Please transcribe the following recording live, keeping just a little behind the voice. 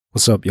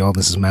What's up, y'all?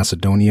 This is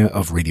Macedonia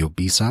of Radio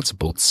B-Sots,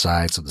 both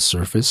sides of the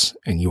surface,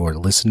 and you are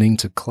listening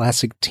to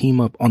Classick Team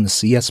Up on the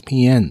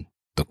CSPN,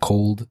 the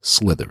Cold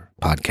Slither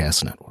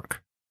Podcast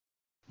Network.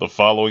 The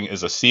following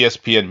is a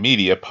CSPN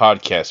Media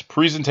podcast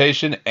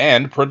presentation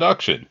and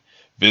production.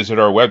 Visit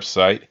our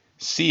website,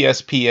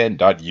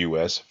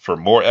 cspn.us, for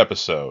more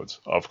episodes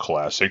of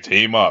Classick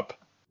Team Up.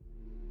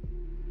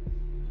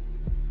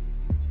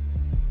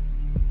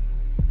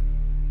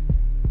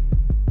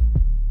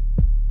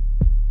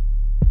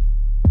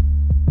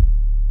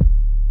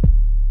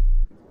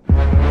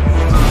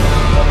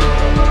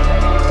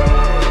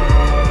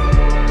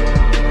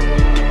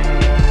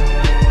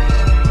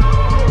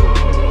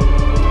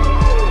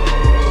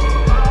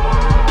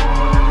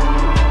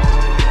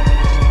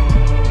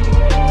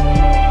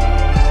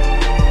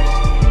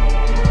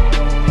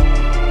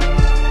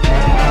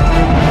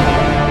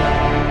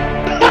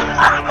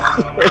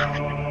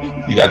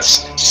 You got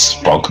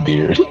spunk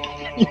beard.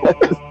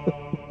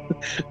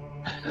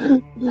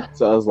 Yes.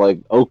 So I was like,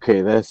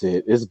 okay, that's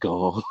it. It's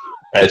gone.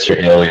 That's your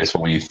alias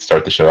when we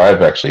start the show.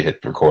 I've actually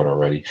hit record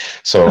already.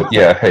 So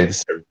yeah, hey,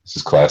 this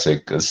is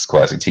Classick. This is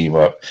Classick Team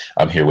Up.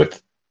 I'm here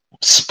with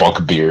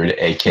Spunk Beard,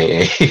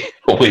 aka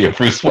William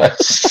Bruce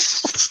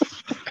West.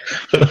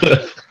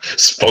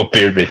 Spunk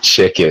Beard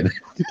McChicken.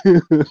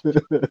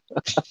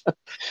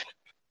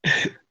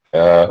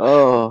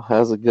 Oh,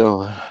 how's it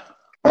going?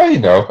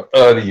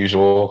 The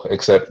usual,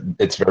 except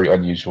it's very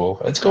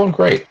unusual. It's going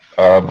great.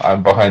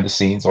 I'm behind the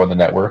scenes on the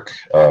network.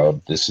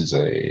 This is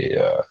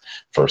a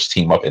first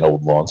team up in a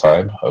long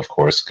time. Of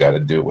course, got to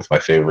do it with my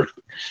favorite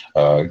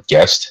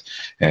guest.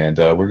 And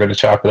we're going to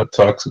chop it up,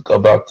 talk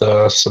about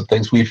some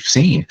things we've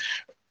seen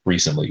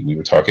recently. We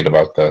were talking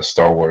about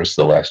Star Wars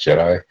The Last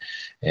Jedi.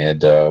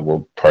 And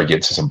we'll probably get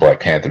into some Black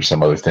Panther,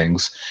 some other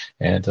things.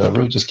 And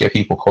really just get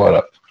people caught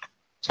up.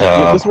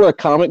 If this were a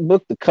comic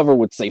book, the cover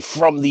would say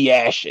 "From the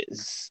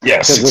Ashes."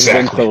 Yes,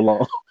 exactly. It's been so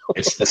long.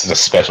 This is a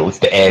special. It's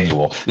the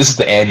annual. This is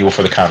the annual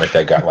for the comic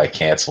that got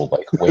canceled.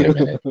 Wait a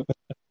minute.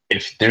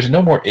 If there's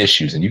no more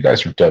issues and you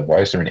guys are done, why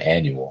is there an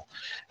annual?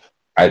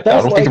 I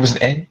don't think it was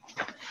an annual.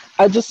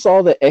 I just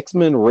saw that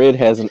X-Men Red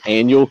has an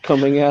annual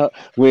coming out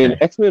when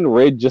X-Men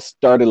Red just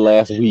started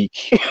last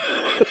week.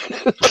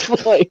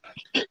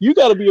 You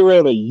got to be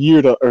around a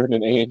year to earn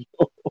an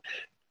annual.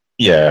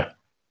 Yeah,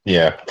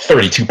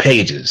 32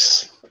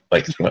 pages.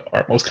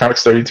 Aren't most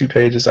comics 32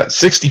 pages? That's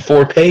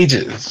 64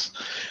 pages.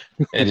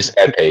 And just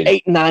add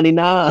pages.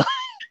 $8.99.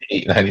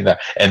 $8.99.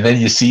 And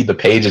then you see the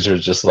pages are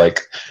just they're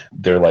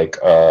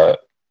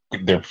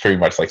pretty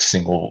much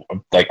single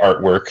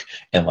artwork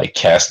and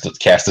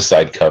cast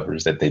aside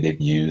covers that they didn't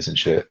use and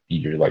shit.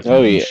 You're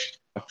you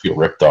feel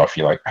ripped off.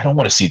 You're I don't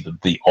want to see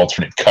the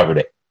alternate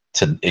cover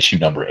to issue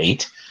number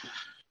 8.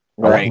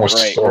 Right.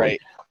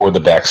 Or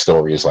the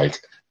backstory is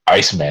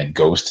Iceman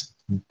goes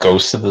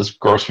to this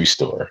grocery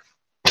store.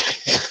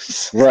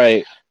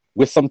 Right.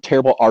 With some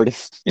terrible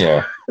artist.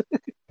 Yeah.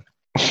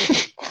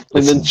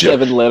 And then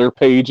 7-letter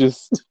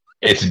pages.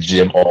 It's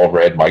Jim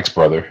Allred, Mike's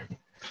brother.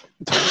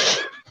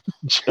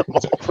 Jim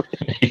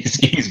Allred.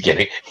 He's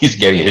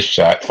getting his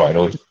shot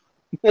finally.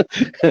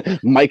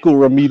 Michael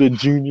Ramita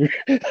Jr.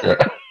 Yeah.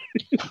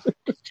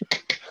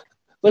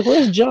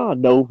 Where's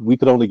John? No, we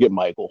could only get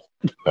Michael.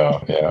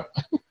 Oh, yeah.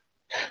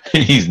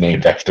 He's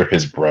named after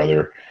his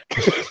brother.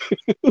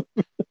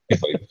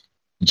 It's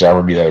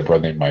John Romita had a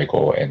brother named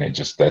Michael, and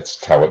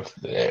that's how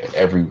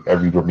every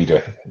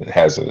Romita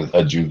has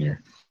a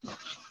junior.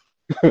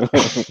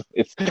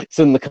 It's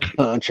in the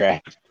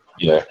contract.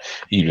 Yeah,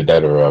 either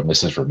that or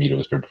Mrs. Romita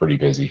has been pretty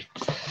busy.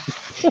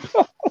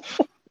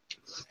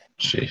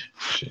 She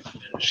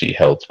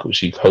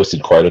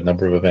hosted quite a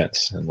number of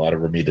events and a lot of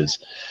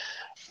Romitas.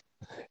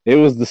 It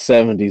was the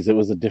 70s. It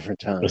was a different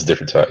time. It was a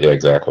different time. Yeah,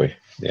 exactly.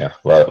 Yeah,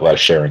 a lot of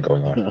sharing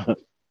going on.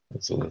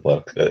 It's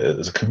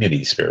a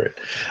community spirit.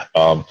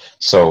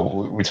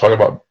 So we talk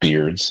about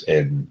beards,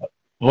 and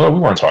we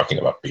weren't talking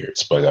about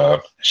beards,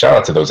 but shout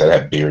out to those that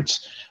have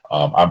beards.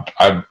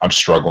 I'm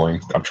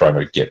struggling. I'm trying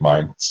to get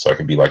mine so I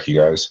can be like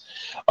you guys.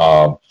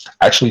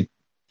 Actually,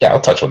 yeah,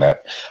 I'll touch on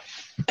that.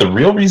 The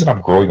real reason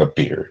I'm growing a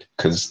beard,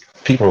 because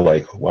people are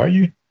like, "Why are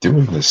you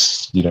doing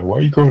this? Why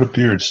are you growing a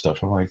beard?" and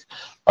stuff. I'm like,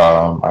 I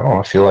don't know.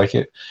 I feel like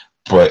it,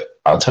 but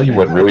I'll tell you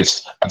what really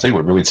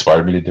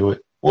inspired me to do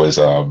it was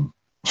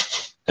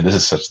and this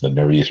is such the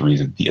nerdiest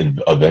reason, the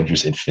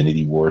Avengers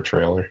Infinity War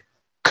trailer.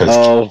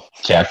 Because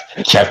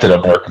Captain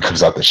America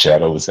comes out the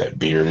shadow with that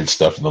beard and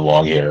stuff and the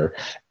long hair,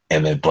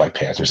 and then Black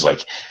Panther's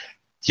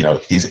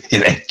he's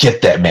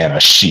get that man a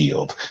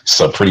shield.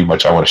 So pretty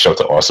much I want to show it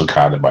to Awesome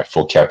Con in my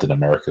full Captain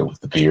America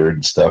with the beard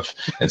and stuff.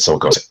 And so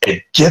it goes,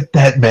 hey, get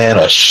that man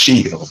a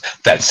shield.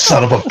 That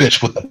son of a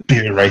bitch with the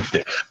beard right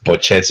there.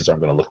 But chances are I'm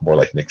going to look more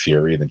like Nick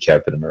Fury than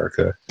Captain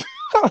America.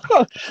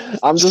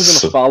 I'm just going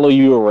to follow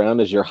you around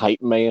as your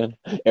hype man.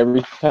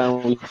 Every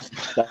time we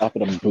stop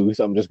at a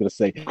booth, I'm just going to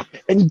say,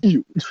 and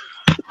you.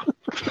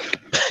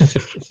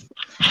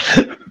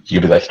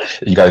 You'd be like,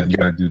 you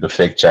gotta do the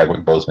fake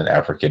Chadwick Boseman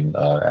African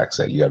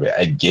accent. You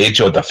gotta engage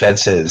your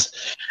defenses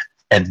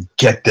and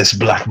get this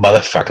black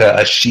motherfucker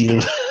a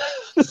shield.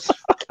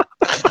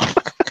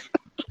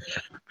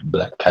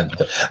 Black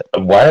Panther.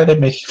 Why are they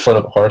making fun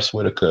of Horace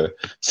Whitaker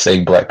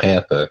saying Black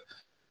Panther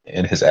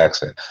in his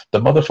accent?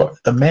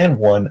 The man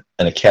won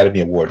an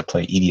Academy Award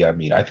playing Idi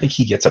Amin. I think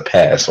he gets a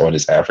pass on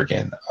his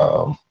African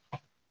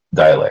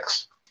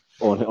dialects.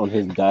 On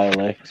his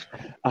dialect.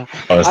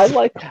 I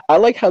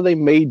like how they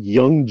made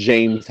young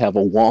James have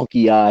a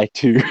wonky eye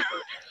too.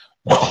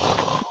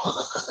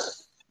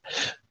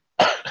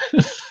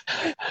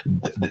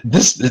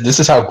 This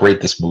is how great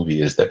this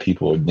movie is, that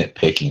people are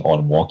nitpicking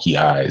on wonky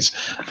eyes,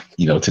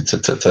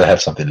 to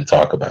have something to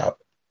talk about.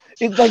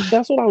 It's like,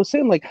 that's what I was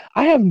saying. Like,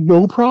 I have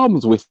no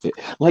problems with it.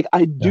 Like,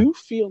 I do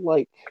feel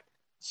like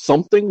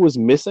something was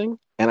missing,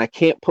 and I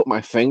can't put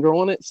my finger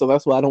on it, so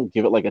that's why I don't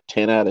give it like a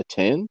 10 out of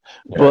 10.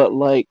 Yeah. But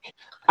like,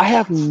 I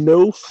have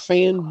no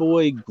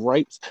fanboy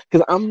gripes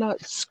because I'm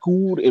not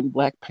schooled in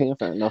Black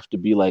Panther enough to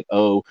be like,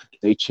 oh,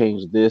 they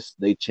changed this,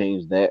 they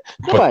changed that.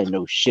 Nobody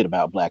knows shit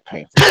about Black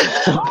Panther.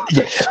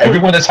 Yeah,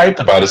 everyone that's hyped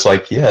about it's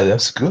like, yeah,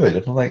 that's good.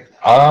 And I'm like,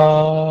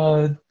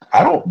 I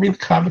don't read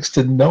comics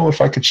to know if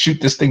I could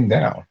shoot this thing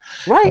down.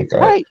 Right,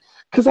 right.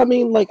 Because, I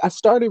mean, like, I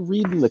started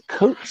reading the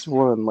Coates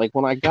run, like,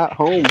 when I got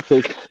home,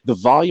 because the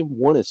volume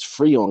 1 is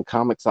free on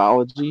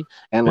Comixology,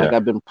 and, like,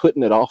 I've been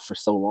putting it off for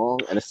so long,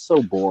 and it's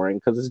so boring,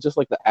 because it's just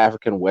like the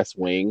African West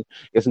Wing.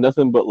 It's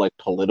nothing but, like,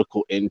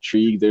 political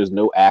intrigue. There's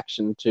no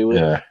action to it.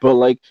 Yeah. But,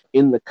 like,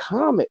 in the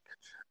comic,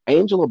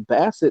 Angela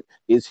Bassett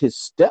is his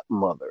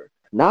stepmother,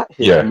 not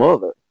his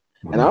mother.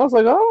 Mm-hmm. And I was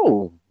like,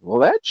 oh, well,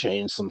 that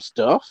changed some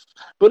stuff,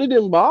 but it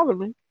didn't bother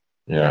me.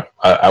 Yeah,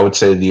 I would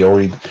say the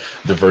only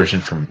diversion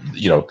from,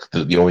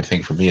 the only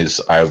thing for me is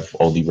I've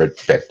only read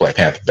Black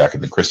Panther back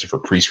in the Christopher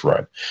Priest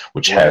run,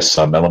 which has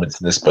some elements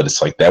in this, but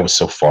it's like that was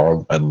so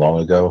far and long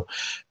ago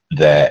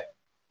that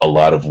a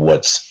lot of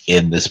what's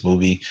in this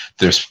movie,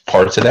 there's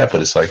parts of that,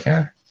 but it's like,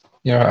 I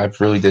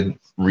really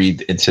didn't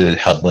read into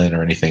Hudlin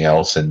or anything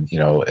else. And,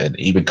 and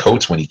even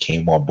Coates, when he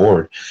came on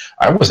board,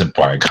 I wasn't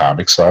buying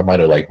comics, so I might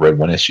have like read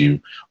one issue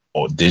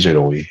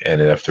digitally. And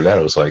then after that,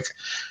 I was like,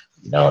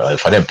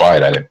 if I didn't buy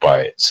it, I didn't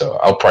buy it. So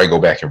I'll probably go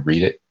back and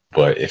read it.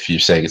 But if you're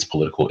saying it's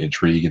political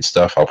intrigue and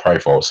stuff, I'll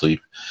probably fall asleep.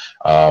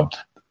 I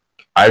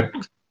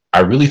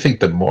really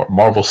think the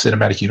Marvel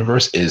Cinematic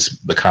Universe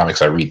is the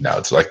comics I read now.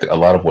 It's like a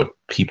lot of what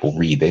people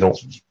read. They don't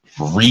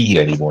read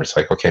anymore. It's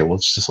like, okay, well,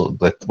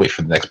 let's wait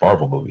for the next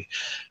Marvel movie.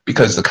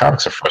 Because the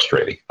comics are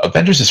frustrating.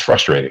 Avengers is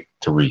frustrating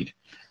to read.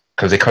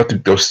 Because they cut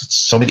through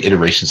so many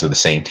iterations of the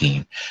same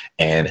team.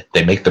 And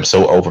they make them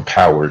so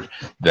overpowered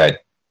that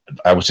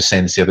I was just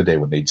saying this the other day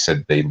when they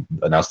said they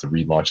announced the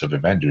relaunch of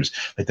Avengers.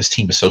 Like, this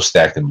team is so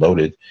stacked and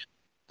loaded,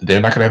 they're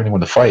not going to have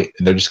anyone to fight,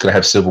 and they're just going to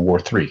have Civil War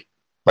 3.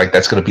 Like,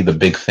 that's going to be the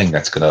big thing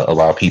that's going to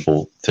allow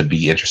people to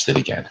be interested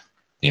again.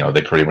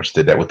 They pretty much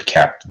did that with the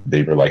Cap.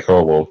 They were like,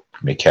 oh, well,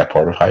 make Cap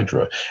part of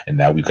Hydra, and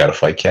now we've got to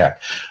fight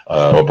Cap.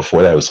 Or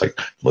before that, it was like,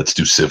 let's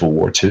do Civil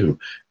War 2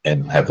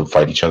 and have them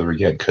fight each other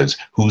again, because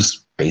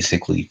who's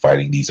basically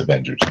fighting these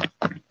Avengers?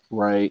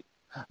 Right.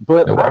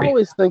 But I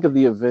always think of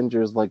the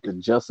Avengers like the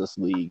Justice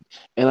League.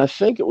 And I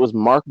think it was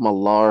Mark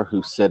Millar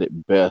who said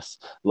it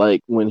best.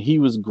 Like, when he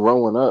was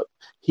growing up,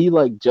 he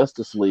liked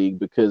Justice League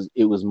because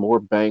it was more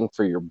bang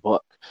for your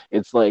buck.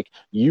 It's like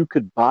you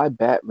could buy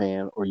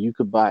Batman, or you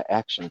could buy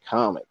Action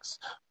Comics,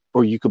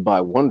 or you could buy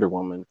Wonder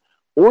Woman,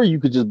 or you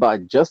could just buy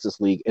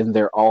Justice League, and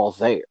they're all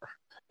there.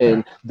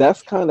 And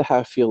that's kind of how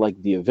I feel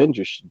like the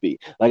Avengers should be.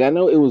 Like, I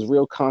know it was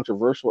real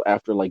controversial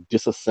after, like,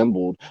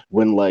 Disassembled,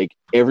 when, like,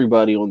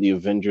 everybody on the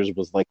Avengers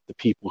was, like, the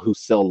people who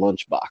sell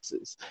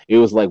lunchboxes. It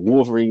was, like,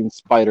 Wolverine,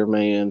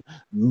 Spider-Man,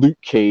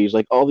 Luke Cage,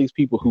 like, all these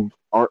people who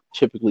aren't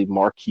typically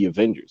marquee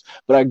Avengers.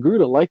 But I grew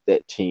to like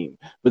that team.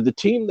 But the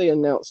team they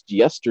announced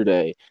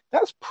yesterday,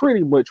 that's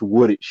pretty much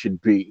what it should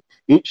be.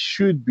 It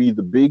should be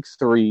the big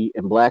three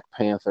and Black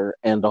Panther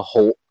and a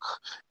Hulk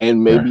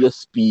and maybe a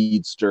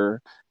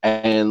Speedster.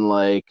 And,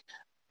 like,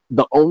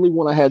 the only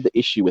one I had the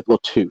issue with, well,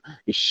 two,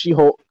 is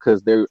She-Hulk,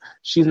 because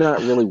she's not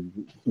really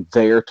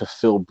there to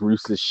fill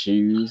Bruce's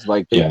shoes.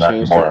 Like, they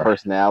changed her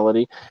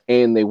personality,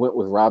 and they went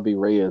with Robbie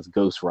Ray as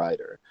Ghost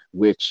Rider,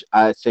 which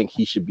I think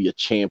he should be a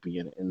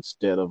champion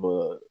instead of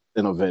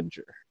an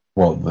Avenger.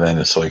 Well, then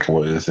it's like,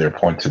 what is there a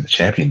point to the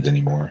champions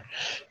anymore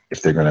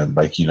if they're going to,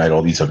 like, unite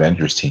all these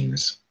Avengers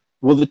teams?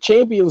 Well, the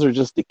champions are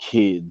just the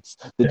kids.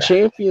 The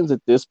champions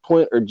at this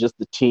point are just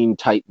the Teen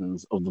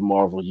Titans of the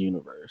Marvel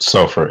Universe.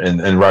 So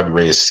in Robbie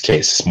Reyes'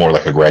 case, it's more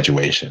like a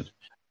graduation.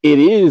 It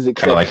is.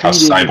 Kind of like how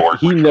Cyborg.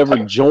 He never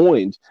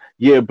joined.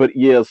 Yeah, but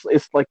yes,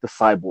 it's like the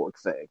Cyborg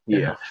thing.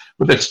 Yeah.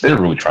 But they're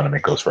really trying to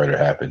make Ghost Rider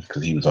happen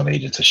because he was on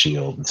Agents of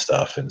S.H.I.E.L.D. and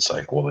stuff. And it's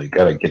like, well, they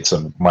got to get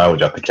some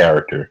mileage out the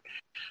character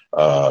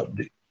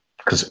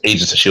because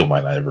Agents of S.H.I.E.L.D.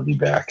 might not ever be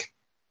back.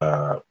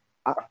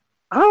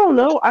 I don't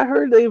know. I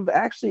heard they've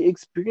actually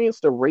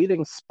experienced a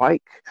rating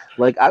spike.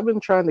 Like, I've been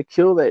trying to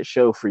kill that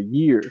show for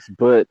years,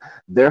 but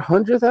their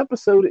 100th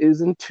episode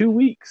is in 2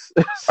 weeks.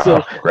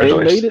 So they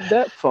made it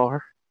that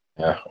far.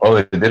 Yeah. Oh,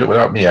 they did it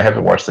without me. I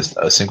haven't watched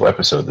a single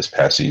episode this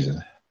past season.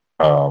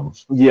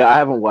 Yeah, I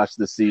haven't watched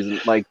this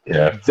season. Like,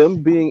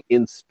 them being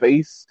in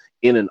space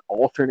in an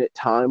alternate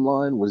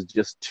timeline was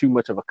just too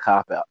much of a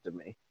cop out to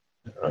me.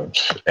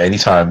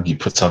 Anytime you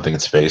put something in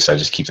space, I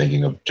just keep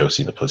thinking of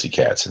Josie and the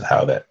Pussycats and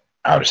how that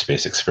outer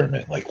space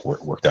experiment like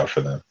worked out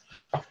for them.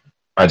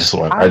 I just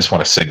want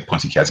to sing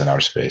Pussycats in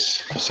outer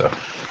space. So.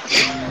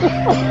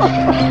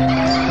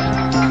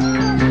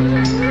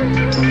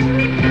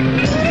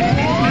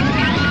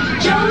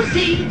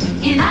 Josie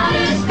in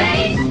outer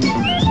space.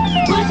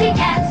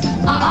 Pussycats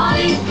are all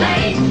in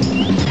place.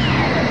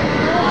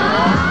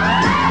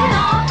 Setting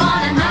off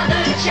on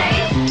another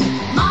chase.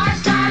 Mars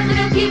stars the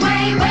Milky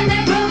Way when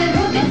they're grooving,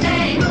 who can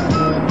say?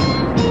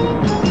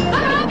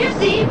 Buckle up your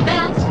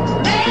seatbelts.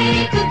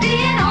 They could be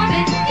in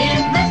orbit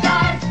in the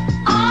stars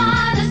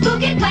on a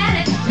spooky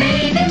planet,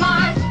 maybe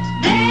Mars.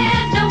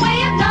 There's no way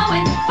of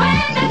knowing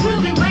when they're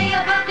grooving way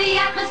above the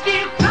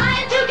atmosphere,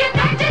 trying to get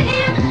back to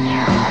him.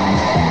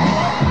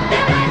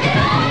 They're blasting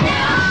on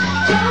now.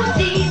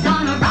 Josie's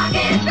on a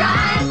rocket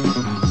ride.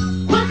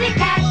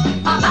 Pussycats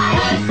are by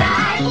her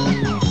side.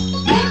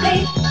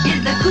 Ripley is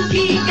the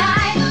kooky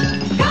guy.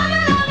 Come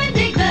along and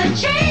dig the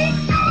chase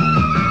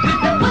with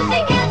the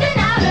Pussycats in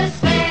outer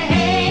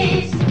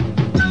space.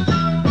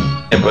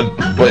 But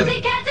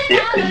Pussycats in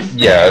outer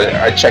space.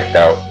 yeah, I checked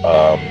out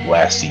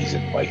last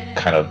season, like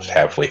kind of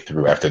halfway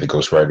through after the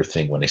Ghost Rider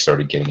thing when they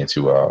started getting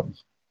into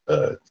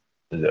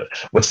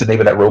what's the name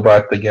of that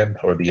robot again?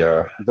 Or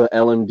the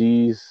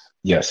LMDs.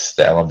 yes,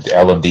 the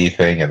LMD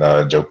thing,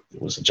 and Joe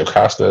was it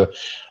Jocasta?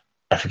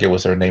 I forget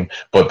what's her name,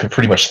 but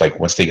pretty much like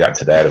once they got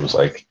into that, it was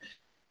like,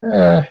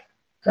 I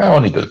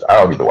don't need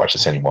to watch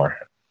this anymore.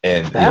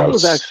 And That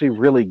was actually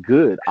really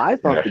good. I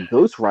thought the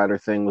Ghost Rider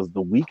thing was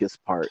the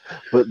weakest part,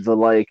 but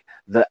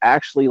the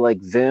actually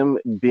like them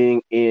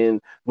being in,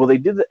 well, they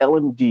did the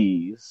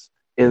LMDs,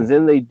 and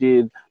then they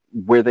did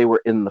where they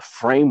were in the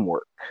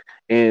framework,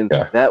 and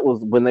that was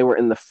when they were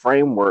in the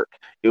framework.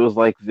 It was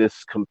like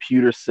this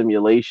computer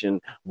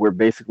simulation where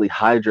basically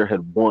Hydra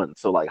had won.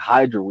 So like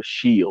Hydra was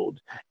S.H.I.E.L.D.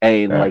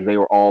 and like they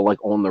were all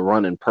like on the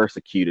run and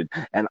persecuted.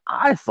 And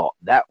I thought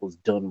that was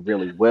done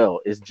really well.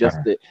 It's just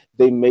that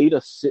they made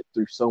us sit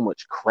through so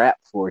much crap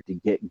for it to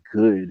get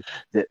good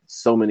that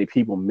so many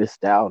people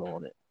missed out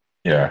on it.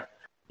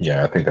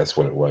 Yeah, I think that's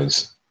what it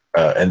was.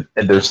 And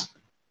there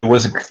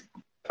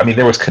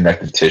was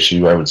connective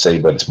tissue, I would say,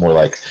 but it's more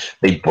like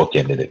they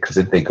bookended it because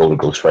they go to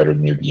Ghost Rider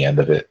near the end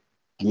of it.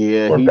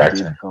 Yeah, he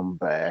did come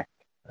back.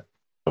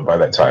 But by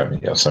that time,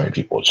 so many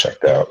people had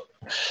checked out.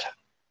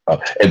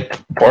 And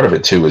part of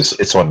it, too, is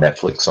it's on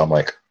Netflix. So I'm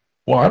like,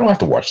 well, I don't have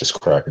to watch this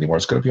crap anymore.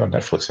 It's going to be on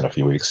Netflix in a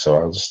few weeks. So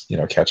I'll just,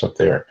 catch up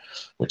there,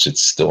 which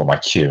it's still in my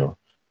queue.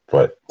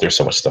 But there's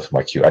so much stuff in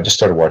my queue. I just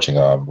started watching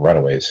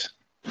Runaways.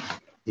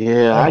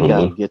 Yeah, I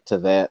gotta get to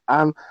that.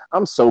 I'm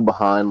so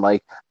behind.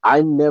 Like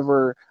I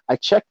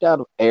checked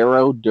out of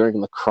Arrow during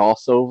the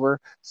crossover,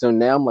 so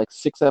now I'm like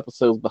 6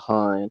 episodes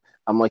behind.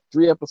 I'm like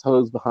 3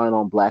 episodes behind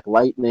on Black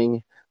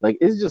Lightning. Like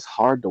it's just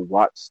hard to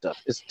watch stuff.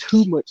 It's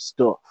too much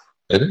stuff.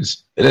 It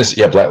is.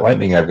 Yeah, Black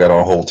Lightning I've got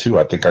on hold too.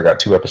 I think I got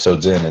 2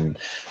 episodes in, and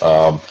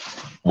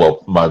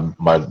well,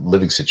 my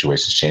living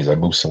situation's changed. I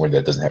moved somewhere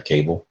that doesn't have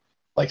cable,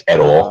 like at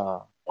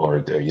all.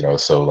 Or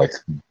so like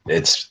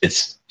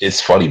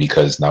it's funny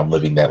because now I'm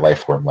living that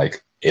life where I'm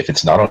like, if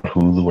it's not on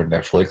Hulu or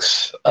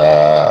Netflix,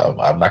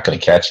 I'm not going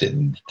to catch it.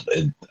 And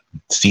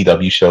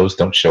CW shows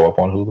don't show up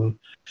on Hulu.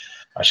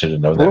 I should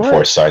have known that before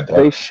I signed up.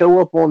 They show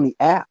up on the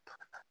app.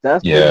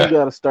 That's when you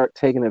got to start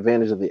taking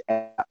advantage of the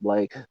app.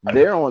 Like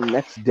they're on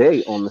next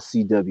day on the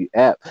CW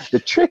app. The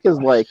trick is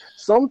like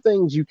some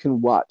things you can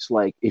watch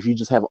like if you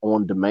just have it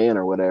on demand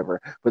or whatever,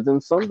 but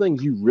then some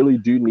things you really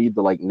do need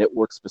the like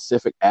network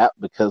specific app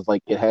because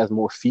like it has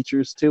more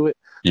features to it.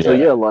 Yeah. So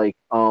yeah, like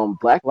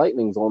Black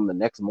Lightning's on the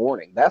next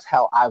morning. That's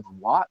how I've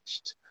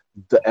watched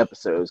the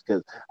episodes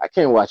because I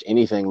can't watch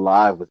anything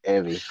live with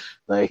Evie.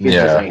 Like it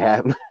just ain't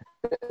happening.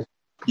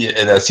 Yeah,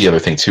 and that's the other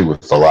thing too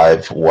with the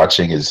live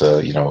watching is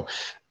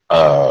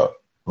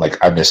like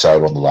I miss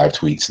out on the live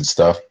tweets and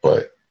stuff,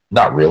 but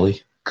not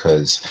really,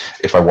 because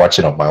if I watch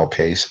it on my own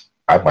pace,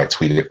 I might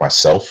tweet it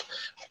myself,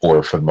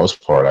 or for the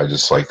most part, I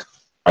just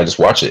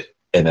watch it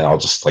and then I'll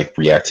just like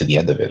react to the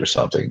end of it or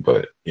something.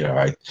 But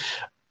I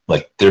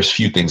like there's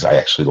few things I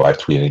actually live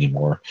tweet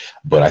anymore,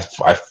 but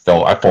I've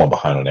fallen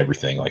behind on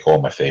everything, like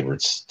all my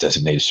favorites.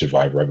 Designated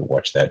Survivor, I haven't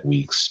watched that in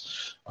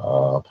weeks.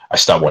 I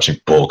stopped watching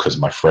Bull because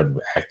my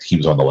friend he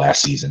was on the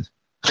last season.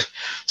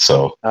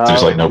 So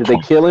there's like no. Did they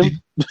kill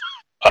him?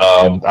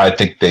 I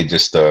think they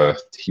just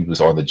he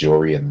was on the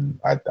jury, and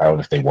I don't know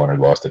if they won or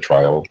lost the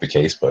trial of the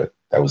case, but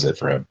that was it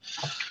for him.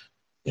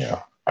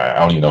 I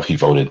don't even know if he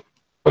voted,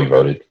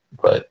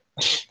 but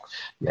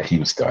yeah, he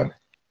was done.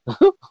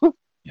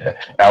 Yeah,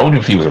 I don't know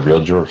if he was a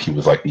real juror, if he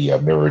was like the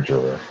mirror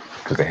juror,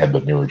 because they had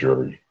the mirror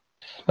jury.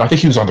 No, I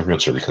think he was on the real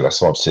jury because I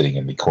saw him sitting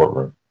in the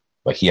courtroom.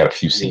 Like he had a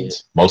few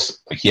scenes,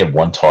 he had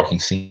one talking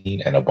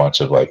scene and a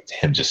bunch of like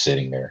him just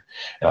sitting there,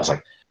 and I was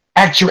like,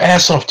 act your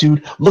ass off,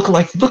 dude. Look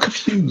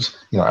confused.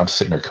 I'm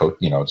sitting there,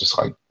 just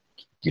like,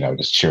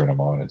 just cheering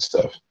him on and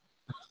stuff.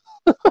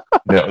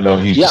 No, I'm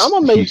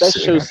amazed he's that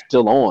sitting show's there.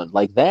 still on.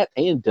 Like that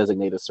and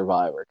Designated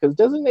Survivor. Because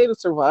Designated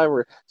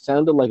Survivor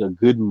sounded like a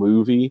good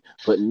movie,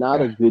 but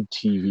not a good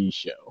TV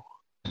show.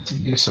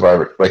 You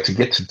Survivor, like to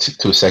get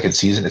to a second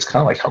season, it's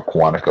kind of like how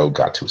Quantico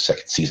got to a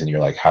second season. You're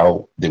like,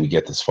 how did we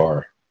get this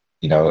far?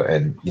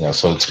 And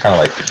so it's kind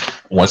of like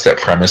once that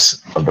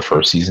premise of the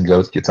first season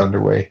gets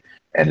underway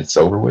and it's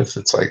over with,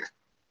 it's like,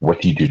 what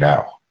do you do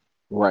now?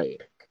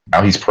 Right.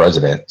 Now he's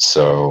president,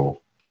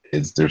 so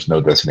there's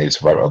no designated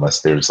survivor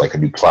unless there's like a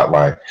new plot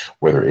line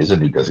where there is a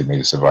new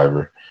designated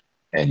survivor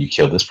and you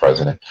kill this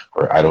president,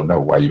 or I don't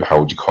know how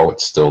would you call it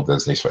still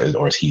designated survivor,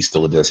 or is he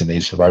still a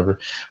designated survivor?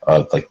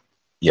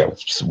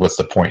 What's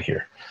the point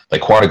here?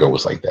 Like Quantico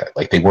was like that.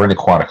 Like they weren't in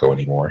Quantico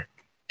anymore,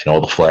 and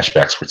all the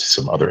flashbacks were to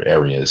some other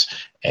areas,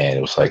 and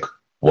it was like,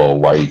 well,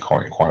 why are you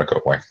calling it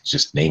Quantico? Why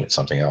just name it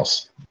something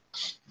else?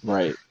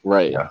 Right.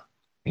 Yeah.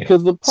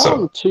 Because the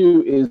problem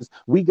too is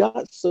we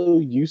got so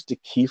used to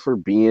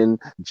Kiefer being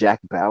Jack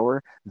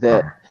Bauer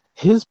that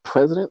his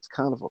president's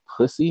kind of a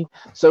pussy.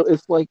 So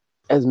it's like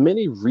as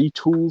many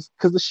retools,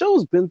 because the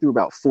show's been through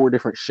about 4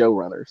 different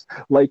showrunners.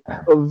 Like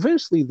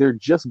eventually they're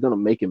just gonna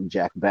make him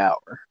Jack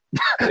Bauer.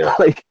 Yeah.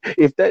 Like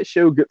if that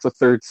show gets a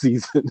 3rd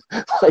season,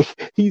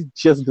 like he's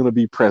just gonna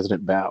be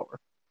President Bauer.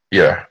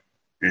 Yeah.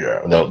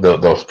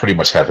 They'll pretty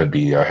much have him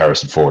be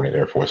Harrison Ford in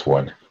Air Force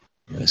One.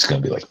 It's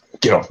gonna be like,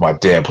 get off my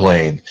damn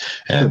plane,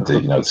 and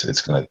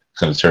it's gonna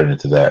turn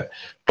into that.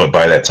 But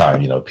by that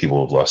time,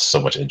 people have lost so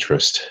much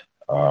interest.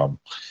 I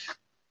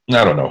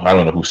don't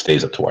know who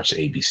stays up to watch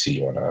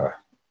ABC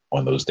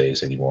on those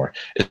days anymore.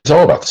 It's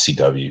all about the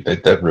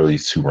CW. That really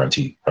is who runs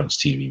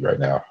TV right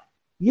now.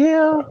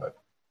 Yeah,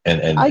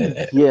 and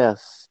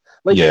yes,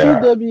 like yeah.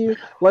 CW,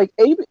 like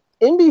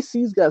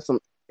NBC's got some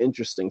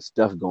interesting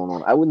stuff going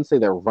on. I wouldn't say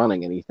they're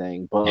running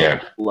anything,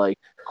 but like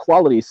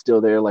quality's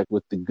still there, like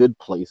with The Good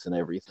Place and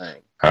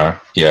everything.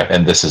 Yeah,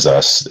 and This Is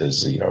Us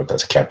that's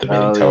a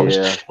captivating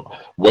television. Yeah.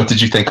 What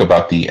did you think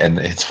about and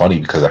it's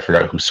funny because I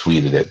forgot who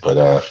tweeted it,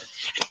 but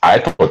I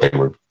thought they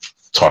were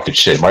talking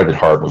shit. It might have been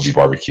Horror Movie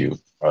Barbecue.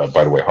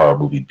 By the way, Horror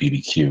Movie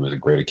BBQ is a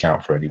great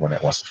account for anyone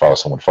that wants to follow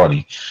someone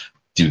funny.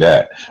 Do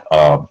that.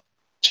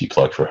 Cheap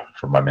plug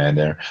for my man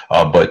there.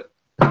 But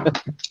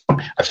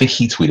I think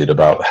he tweeted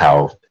about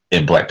how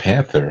in Black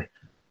Panther,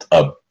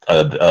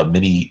 a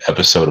mini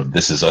episode of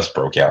This Is Us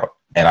broke out.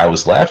 And I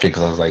was laughing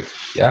because I was like,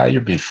 yeah,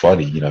 you're being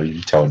funny,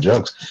 you're telling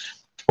jokes.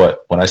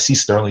 But when I see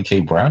Sterling K.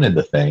 Brown in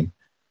the thing,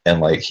 and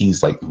like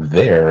he's like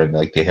there, and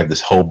like they have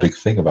this whole big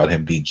thing about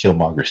him being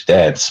Killmonger's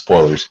dad.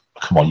 Spoilers,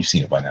 come on, you've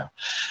seen it by now.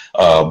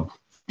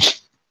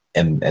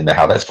 And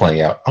how that's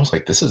playing out, I was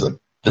like, this is an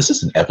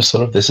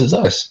episode of This Is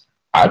Us.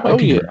 I might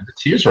be in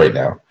tears right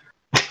now.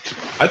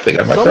 I think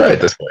I might cry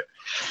at this point.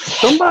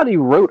 Somebody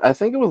wrote, I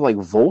think it was like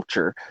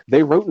Vulture,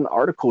 they wrote an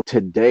article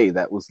today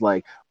that was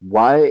like,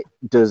 why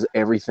does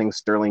everything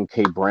Sterling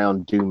K.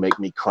 Brown do make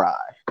me cry?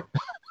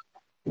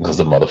 Because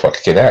the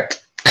motherfucker can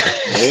act.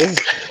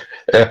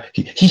 Yeah.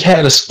 He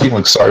had us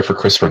feeling sorry for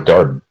Christopher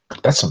Darden.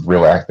 That's some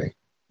real acting.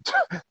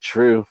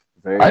 True.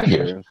 Very true. I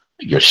didn't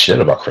hear shit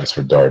about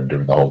Christopher Darden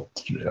during the whole...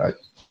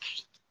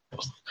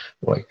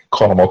 like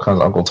calling him all kinds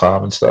of Uncle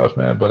Tom and stuff,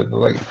 man. But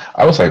like,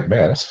 I was like,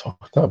 man, that's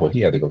fucked up what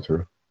he had to go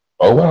through.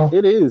 Oh well,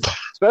 it is,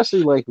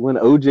 especially like when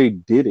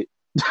OJ did it.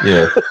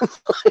 Yeah,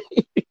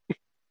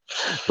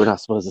 we're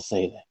not supposed to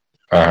say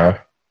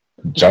that.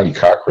 Johnny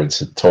Cochran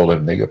told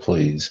him, "Nigga,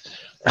 please."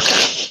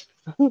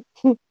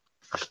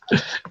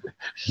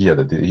 He had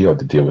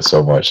to deal with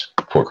so much.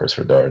 Poor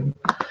Christopher Darden,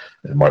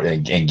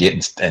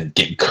 and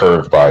getting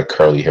curved by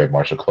curly-haired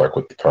Marshall Clark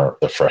with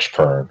the fresh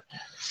perm.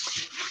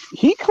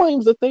 He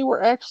claims that they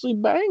were actually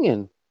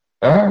banging.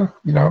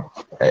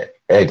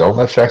 Hey, don't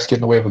let facts get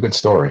in the way of a good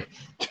story.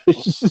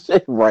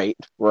 Right.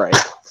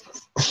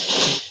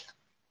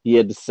 He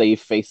had to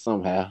save face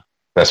somehow.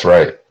 That's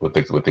right. With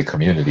the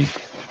community.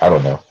 I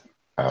don't know.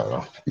 I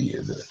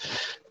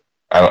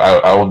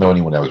don't know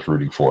anyone that was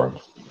rooting for him.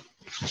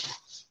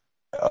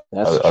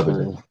 That's other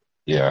true. Than,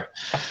 yeah.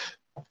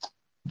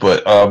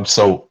 But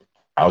so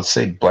I would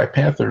say Black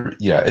Panther.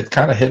 Yeah, it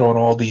kind of hit on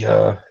all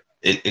the.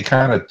 It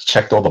kind of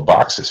checked all the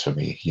boxes for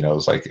me. It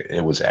was like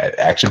it was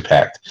action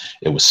packed.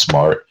 It was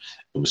smart.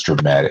 It was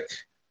dramatic.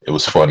 It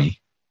was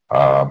funny.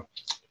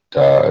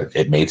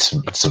 It made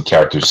some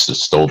characters that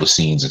stole the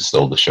scenes and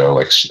stole the show.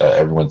 Like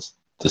everyone's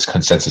this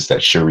consensus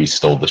that Shuri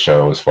stole the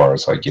show as far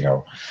as like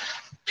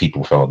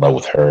people fell in love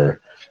with her.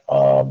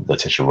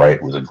 Letitia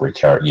Wright was a great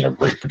character.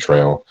 Great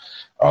portrayal.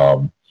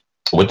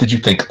 What did you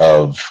think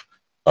of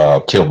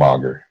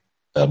Killmonger,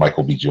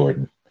 Michael B.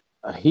 Jordan?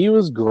 He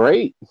was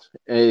great.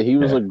 He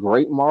was a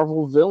great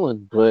Marvel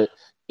villain, but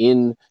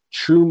in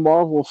true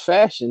Marvel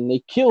fashion, they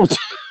killed him.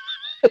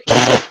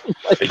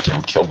 They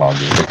killed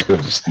Killmonger. They could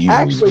have just easily.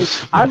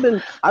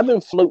 Actually, I've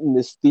been floating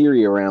this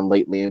theory around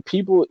lately, and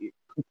people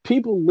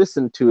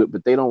listen to it,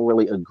 but they don't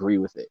really agree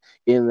with it.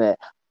 In that,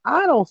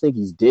 I don't think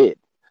he's dead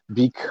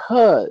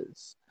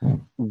because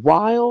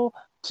while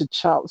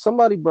T'Challa,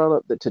 somebody brought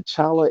up that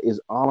T'Challa is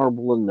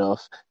honorable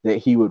enough that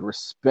he would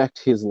respect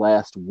his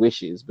last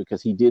wishes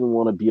because he didn't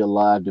want to be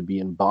alive to be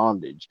in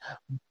bondage.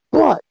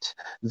 But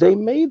they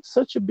made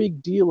such a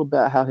big deal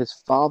about how his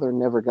father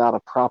never got a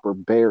proper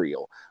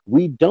burial.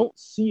 We don't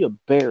see a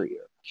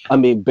burial.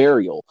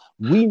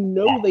 We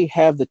know they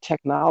have the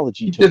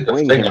technology You to did the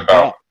bring thing him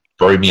about back.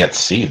 bury me at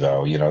sea,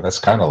 though. That's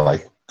kind of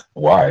like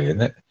why,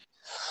 isn't it?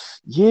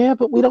 Yeah,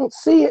 but we don't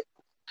see it.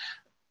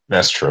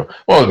 That's true.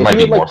 Well, it If might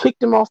he be had more.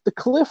 kicked him off the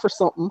cliff or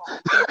something,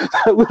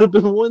 that would have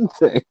been one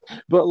thing.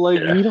 But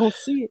Yeah. we don't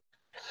see it.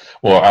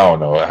 Well, I don't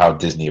know how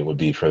Disney it would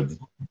be for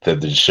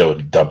the show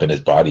dumping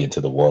his body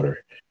into the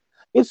water.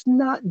 It's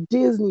not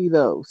Disney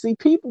though. See,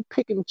 people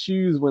pick and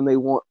choose when they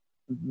want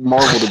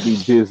Marvel to be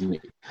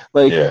Disney.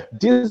 Yeah.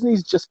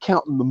 Disney's just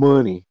counting the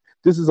money.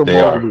 This is a They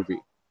Marvel are.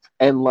 movie,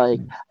 and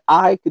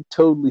I could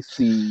totally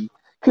see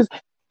because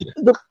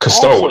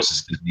Star Wars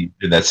is Disney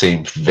in that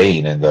same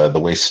vein, and the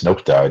way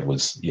Snoke died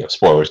was,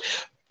 spoilers.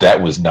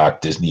 That was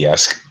not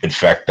Disney-esque. In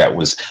fact, that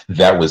was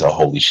a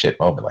holy shit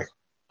moment. Like,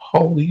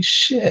 holy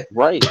shit!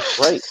 Right.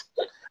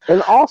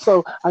 And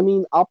also,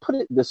 I'll put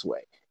it this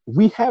way: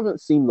 we haven't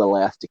seen the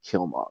last of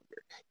Killmonger.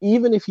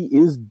 Even if he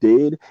is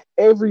dead,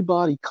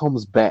 everybody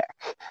comes back.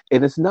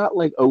 And it's not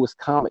like, it's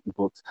comic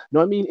books.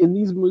 No, in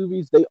these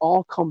movies, they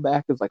all come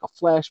back as like a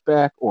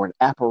flashback or an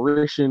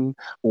apparition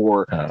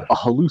or a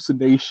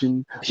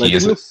hallucination.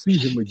 We'll see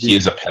him again. He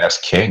is a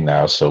past king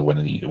now, so when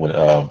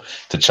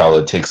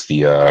T'Challa takes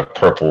the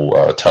purple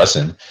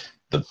tussin,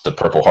 the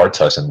purple heart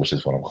tussin, which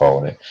is what I'm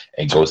calling it,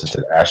 and goes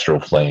into the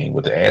astral plane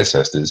with the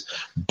ancestors,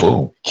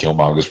 boom,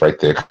 Killmonger's right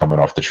there coming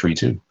off the tree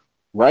too.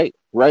 Right.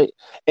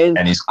 And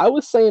I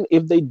was saying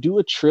if they do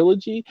a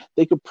trilogy,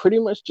 they could pretty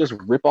much just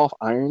rip off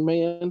Iron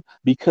Man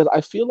because I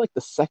feel like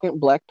the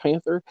second Black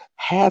Panther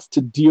has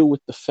to deal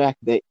with the fact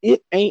that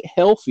it ain't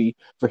healthy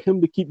for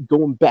him to keep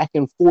going back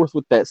and forth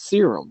with that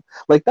serum.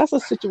 That's a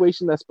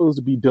situation that's supposed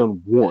to be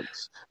done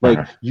once.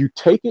 You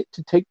take it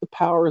to take the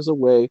powers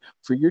away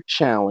for your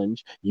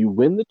challenge, you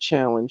win the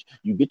challenge,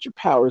 you get your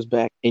powers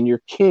back, and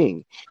you're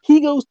king.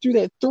 He goes through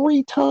that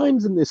 3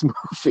 times in this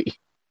movie.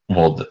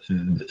 Well,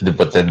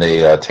 but then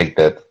they take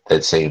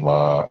that same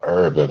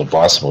herb or the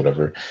blossom or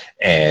whatever,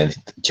 and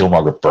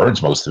Killmonger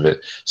burns most of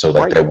it. So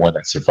that one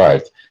that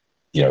survived,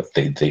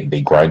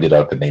 they grind it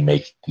up and they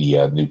make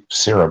the new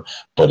serum.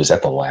 But is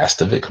that the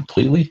last of it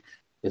completely?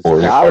 It's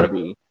gotta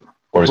be.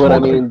 Or is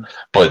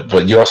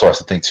but you also have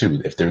to think too,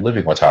 if they're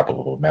living on top of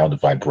a mound of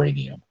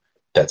vibranium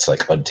that's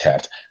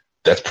untapped,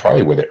 that's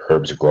probably where the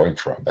herbs are growing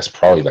from. That's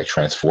probably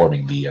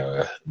transforming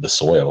the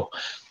soil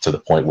to the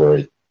point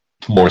where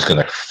more is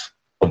going to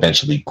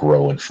eventually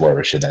grow and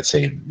flourish in that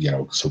same,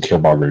 so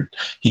Killmonger,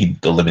 he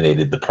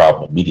eliminated the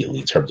problem immediately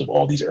in terms of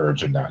all these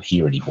herbs are not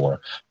here anymore.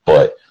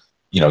 But,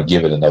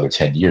 give it another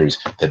 10 years,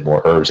 then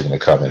more herbs are going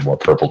to come and more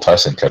purple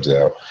tussin comes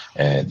out,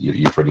 and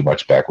you're pretty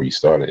much back where you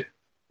started.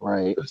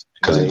 Right.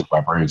 Because of the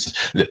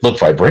vibranium. Look,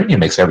 vibranium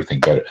makes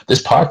everything better.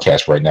 This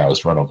podcast right now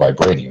is run on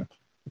vibranium.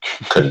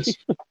 Because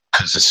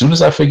as soon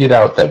as I figured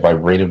out that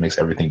vibranium makes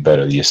everything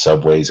better, your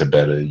subways are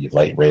better, your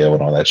light rail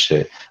and all that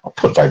shit, I'll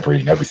put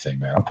vibranium everything,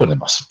 man. I'm putting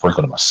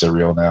sprinkling in my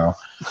cereal now.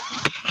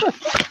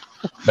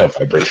 No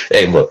vibranium.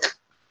 Hey, look,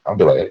 I'll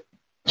be like,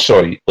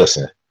 shorty,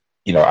 listen,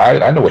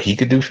 I know what he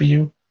could do for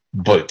you,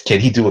 but can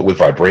he do it with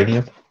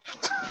vibranium?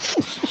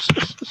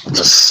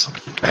 Just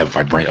have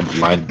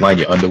vibranium, line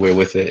your underwear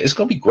with it. It's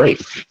gonna be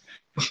great.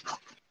 I'm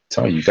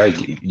telling you,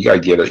 you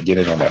gotta get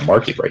in on that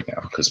market right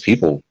now because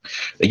people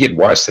they get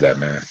wise to that,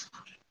 man.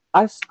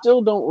 I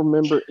still don't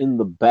remember in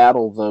the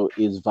battle though.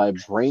 Is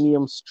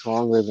vibranium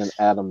stronger than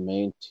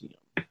adamantium?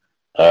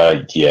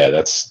 Yeah,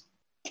 that's.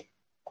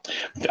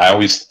 I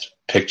always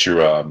picture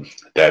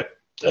that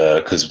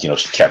because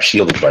Cap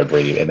Shield is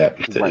vibranium, and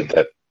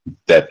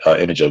that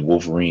image of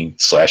Wolverine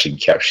slashing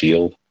Cap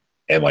Shield,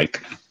 and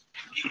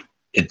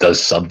it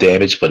does some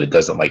damage, but it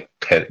doesn't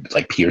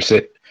pierce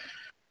it,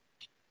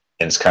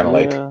 and it's kind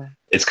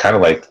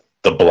of like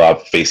the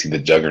Blob facing the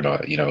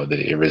Juggernaut,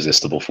 the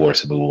irresistible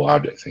force, immovable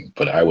object thing.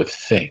 But I would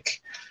think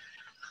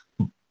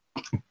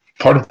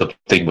part of the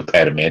thing with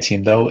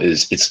adamantium, though,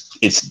 is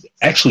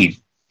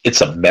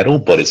it's a metal,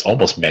 but it's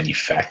almost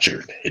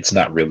manufactured. It's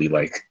not really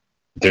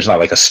there's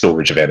not a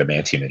storage of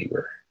adamantium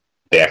anywhere.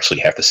 They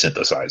actually have to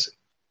synthesize it.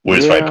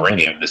 Whereas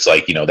vibranium, it's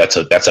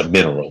that's a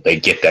mineral. They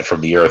get that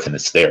from the earth and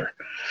it's there.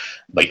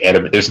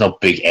 There's no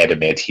big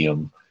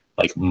adamantium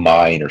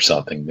mine or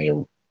something.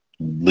 They're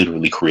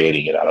literally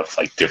creating it out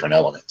of different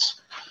elements.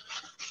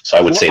 So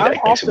I would say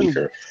that makes it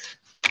weaker.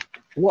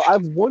 Well,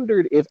 I've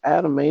wondered if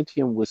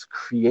adamantium was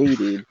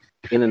created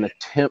in an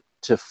attempt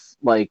to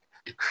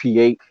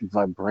create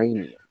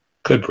vibranium.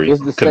 Could be.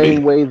 It's the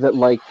same way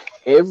that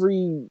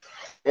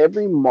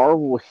every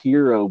Marvel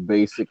hero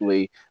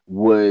basically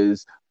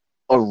was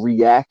a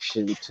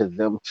reaction to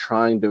them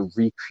trying to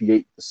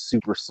recreate the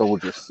super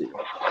soldier suit.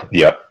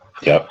 Yep.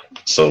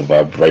 So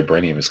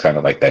vibranium is kind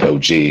of like that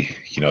OG,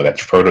 that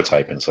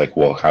prototype, and it's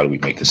well, how do we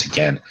make this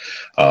again?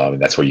 And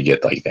that's where you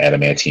get the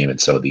adamantium, and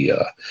so the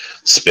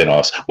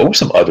spin-offs. What were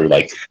some other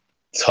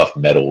tough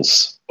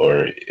metals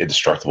or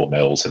indestructible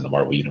metals in the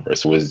Marvel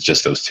universe? Or was it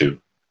just those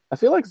two? I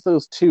feel like it's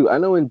those two. I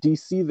know in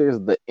DC there's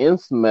the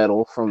nth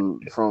metal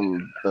from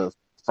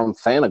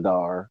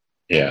Thanagar.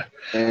 Yeah.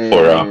 And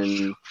Or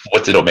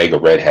what did Omega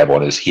Red have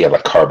on his? He had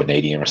like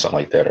carbonadium or something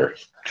like that, or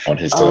on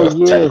his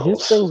tentacles.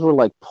 His things were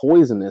like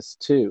poisonous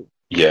too.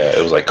 Yeah,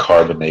 it was like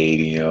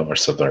carbonadium or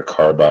something, or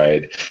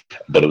carbide,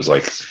 but it was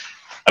like,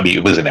 I mean,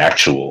 it was an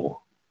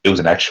actual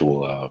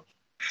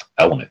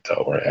element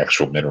though, or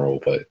actual mineral,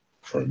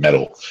 or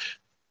metal.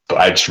 But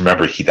I just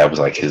remember that was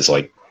like his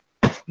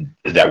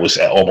that was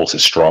almost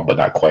as strong, but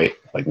not quite.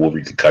 Like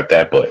Wolverine could cut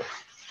that, but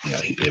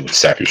it would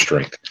sap your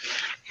strength.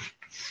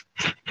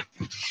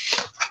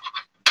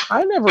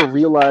 I never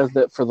realized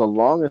that for the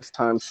longest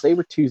time,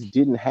 Sabretooth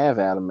didn't have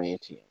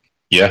adamantium.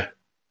 Yeah,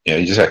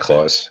 he just had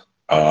claws.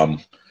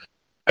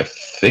 I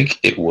think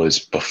it was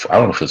before. I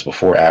don't know if it was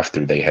before or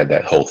after they had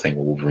that whole thing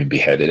where Wolverine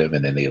beheaded him,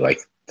 and then they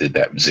did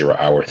that 0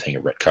 hour thing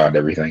and retconned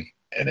everything,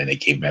 and then they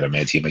gave him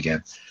adamantium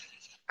again.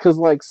 Because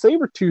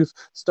Sabretooth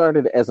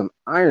started as an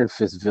Iron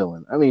Fist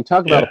villain. I mean,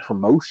 talk about a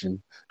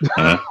promotion.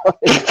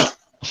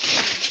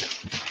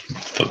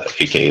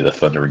 AKA the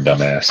thundering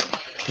dumbass.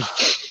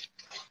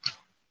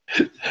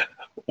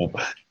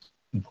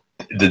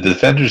 The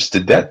Defenders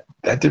that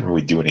didn't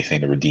really do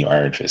anything to redeem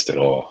Iron Fist at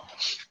all.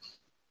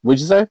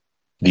 What'd you say?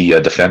 The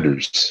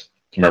Defenders.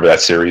 Remember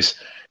that series?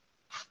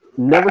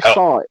 Never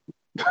saw it.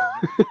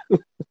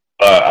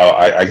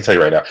 I can tell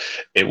you right now,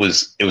 it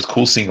was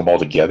cool seeing them all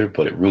together,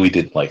 but it really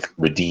didn't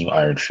redeem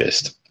Iron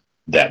Fist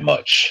that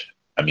much.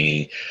 I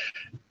mean,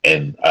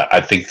 and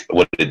I think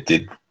what it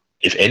did,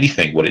 if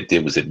anything, what it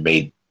did was it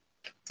made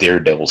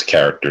Daredevil's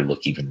character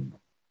look even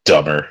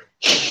dumber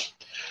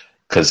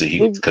because it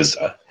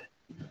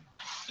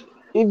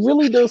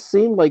really does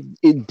seem like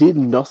it did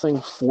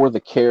nothing for the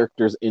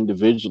characters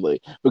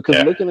individually.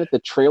 Because looking at the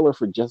trailer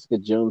for Jessica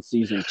Jones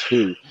season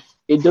 2,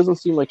 it doesn't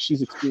seem like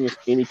she's experienced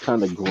any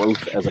kind of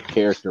growth as a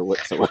character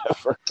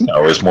whatsoever.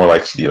 No, it's more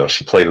like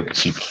she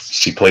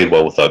played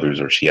well with others,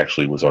 or she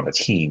actually was on a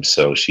team,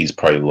 so she's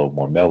probably a little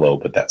more mellow.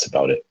 But that's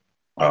about it.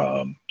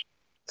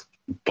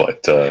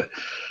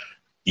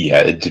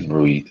 It didn't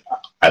really.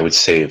 I would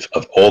say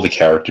of all the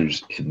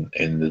characters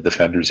in the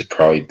Defenders, it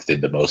probably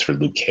did the most for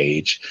Luke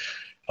Cage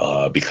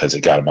because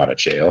it got him out of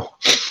jail.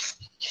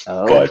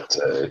 Oh. But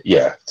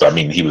so I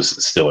mean, he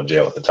was still in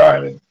jail at the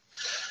time. And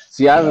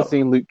see, I haven't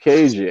seen Luke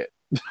Cage yet.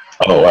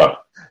 Oh wow.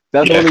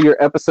 That's one of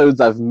your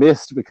episodes I've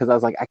missed because I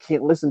was like, I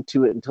can't listen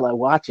to it until I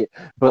watch it.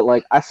 But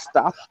I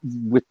stopped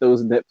with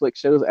those Netflix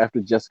shows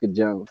after Jessica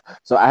Jones.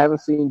 So I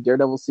haven't seen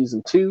Daredevil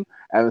season 2.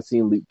 I haven't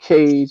seen Luke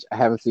Cage. I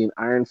haven't seen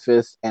Iron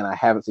Fist, and I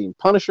haven't seen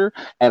Punisher,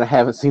 and I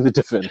haven't seen The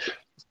Defenders.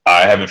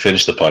 I haven't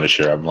finished The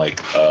Punisher. I'm I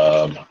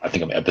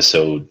think I'm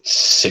episode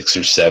 6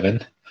 or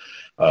 7,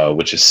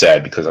 which is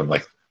sad because I'm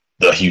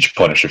the huge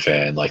Punisher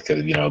fan. But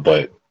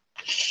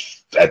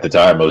at the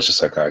time I was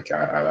just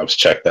I was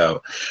checked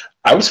out.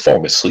 I was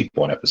falling asleep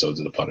on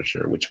episodes of The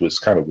Punisher, which was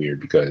kind of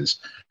weird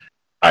because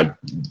I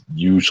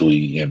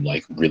usually am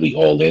really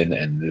all in,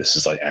 and this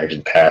is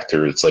action packed,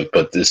 or it's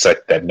but this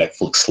that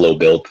Netflix slow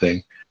build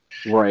thing,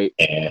 right?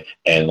 And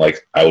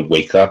I would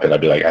wake up and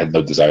I'd be I had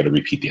no desire to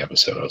repeat the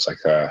episode. I was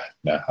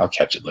nah, I'll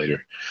catch it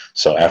later.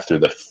 So after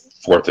the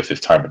 4th or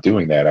 5th time of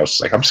doing that, I was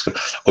I'm just gonna.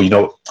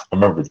 Oh, I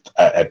remember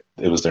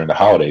it was during the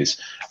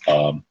holidays.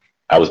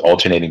 I was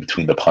alternating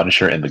between The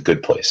Punisher and The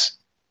Good Place.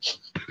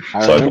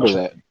 I remember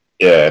that.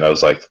 Yeah, and I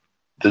was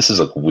this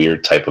is a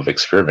weird type of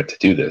experiment to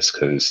do this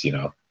because,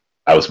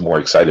 I was more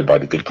excited by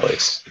The Good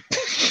Place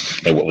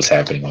and what was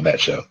happening on that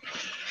show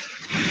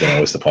than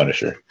I was The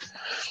Punisher.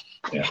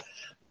 Yeah.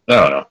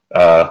 I don't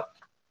know.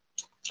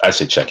 I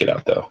say check it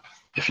out, though,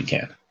 if you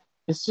can.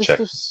 It's just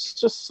there's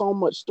just so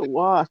much to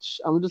watch.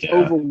 I'm just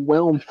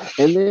overwhelmed.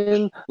 And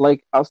then,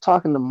 I was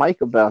talking to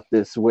Mike about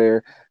this,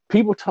 where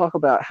people talk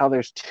about how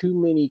there's too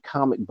many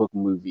comic book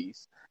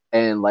movies.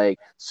 And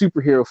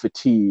superhero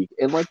fatigue,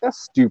 and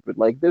that's stupid.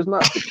 There's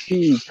not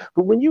fatigue,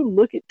 but when you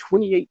look at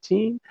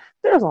 2018,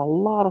 there's a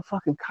lot of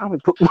fucking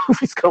comic book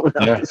movies coming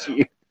out this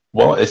year.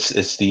 Well, it's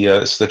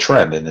the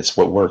trend, and it's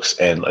what works,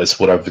 and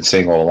it's what I've been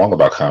saying all along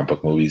about comic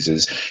book movies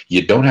is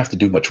you don't have to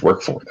do much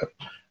work for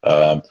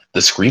them. The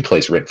screenplay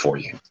is written for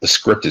you, the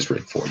script is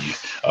written for you,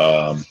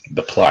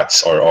 the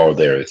plots are all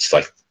there. It's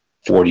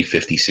 40,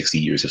 50, 60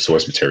 years of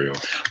source material.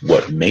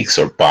 What makes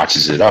or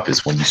botches it up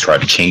is when you try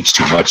to change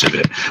too much of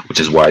it, which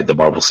is why the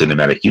Marvel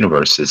Cinematic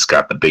Universe has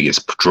got the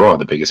biggest draw,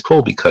 the biggest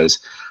pull, because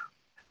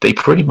they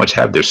pretty much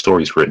have their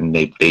stories written.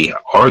 They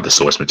are the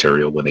source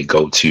material when they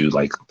go to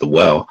the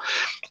well,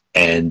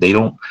 and they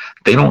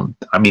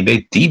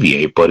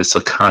deviate, but it's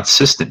a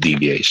consistent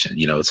deviation.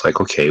 It's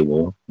okay,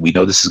 well, we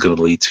know this is going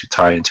to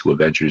tie into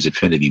Avengers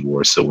Infinity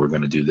War, so we're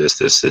going to do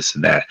this,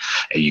 and that,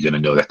 and you're going to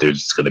know that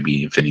there's going to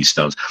be Infinity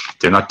Stones.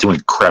 They're not doing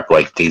crap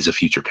like Days of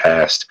Future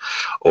Past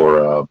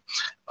or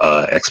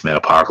X-Men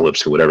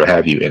Apocalypse or whatever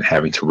have you, and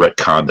having to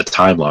retcon the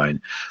timeline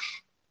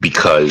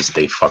because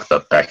they fucked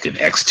up back in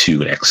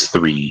X2 and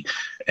X3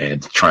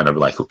 and trying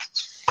to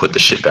put the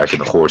shit back in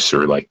the horse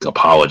or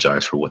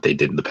apologize for what they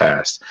did in the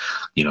past.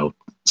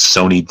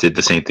 Sony did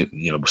the same thing,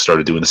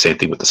 started doing the same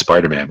thing with the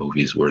Spider-Man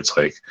movies, where it's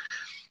like,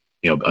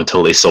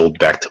 until they sold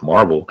back to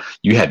Marvel,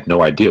 you had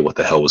no idea what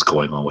the hell was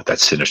going on with that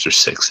Sinister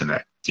Six and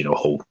that,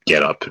 whole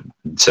get up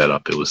and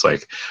setup. It was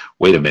like,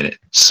 wait a minute.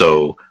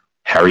 So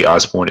Harry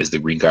Osborn is the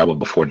Green Goblin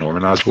before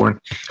Norman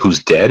Osborn,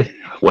 who's dead?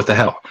 What the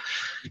hell?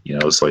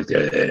 It's like,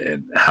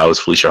 and how is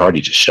Felicia Hardy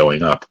just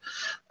showing up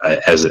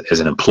as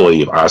an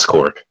employee of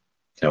Oscorp?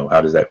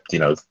 How does that,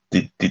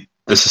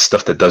 this is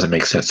stuff that doesn't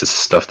make sense. This is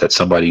stuff that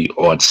somebody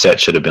on set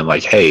should have been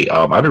like, hey,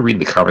 I've been reading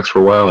the comics for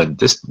a while, and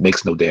this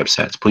makes no damn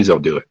sense. Please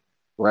don't do it.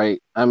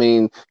 Right. I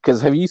mean,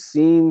 because have you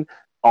seen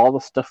all the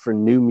stuff for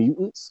New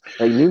Mutants?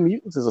 Like, New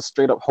Mutants is a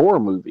straight up horror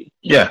movie.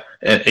 Yeah,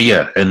 and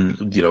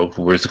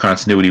where's the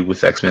continuity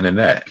with X-Men in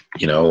that?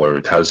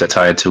 Or how does that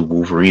tie into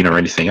Wolverine or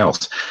anything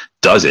else?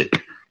 Does it?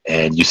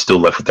 And you still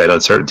left with that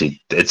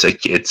uncertainty. It's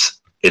like it's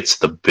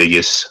the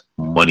biggest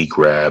money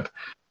grab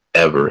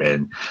ever,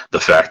 and the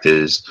fact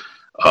is,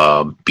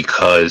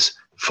 because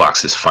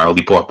Fox is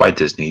finally bought by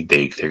Disney,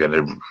 they're going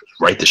to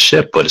right the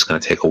ship, but it's going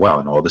to take a while,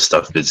 and all this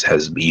stuff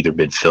has either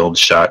been filmed,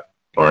 shot,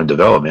 or in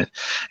development,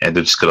 and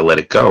they're just going to let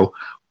it go,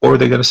 or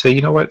they're going to say,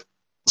 you know what,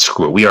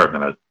 screw it, we are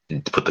going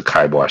to put the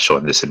kibosh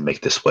on this and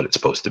make this what it's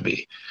supposed to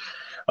be.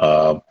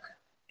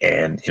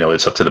 And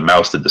it's up to the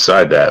mouse to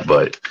decide that,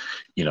 but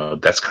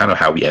that's kind of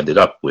how we ended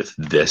up with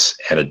this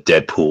and a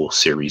Deadpool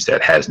series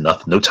that has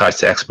no ties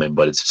to X-Men,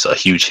 but it's a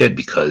huge hit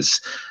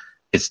because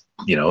it's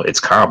it's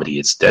comedy,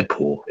 it's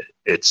Deadpool,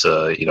 it's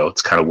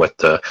it's kind of what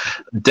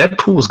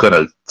Deadpool is going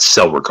to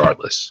sell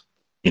regardless.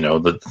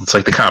 It's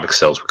like the comic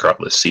sells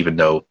regardless, even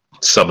though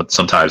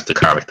sometimes the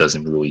comic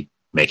doesn't really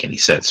make any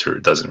sense or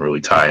it doesn't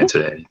really tie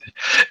into anything.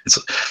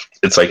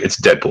 It's like it's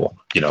Deadpool,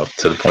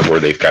 to the point where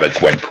they've got a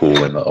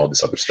Gwenpool and all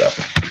this other stuff.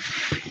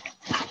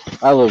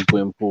 I love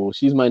Gwenpool.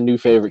 She's my new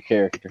favorite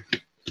character.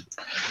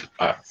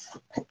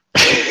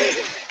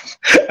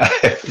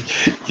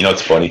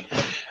 What's funny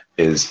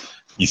is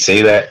you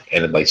say that,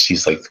 and then, like,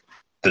 she's like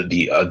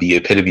the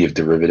epitome of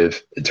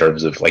derivative in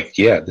terms of like,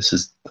 yeah, this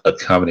is a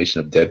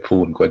combination of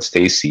Deadpool and Gwen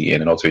Stacy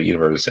in an alternate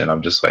universe, and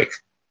I'm just like,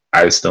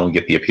 I still don't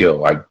get the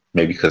appeal.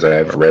 Maybe because I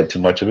haven't read too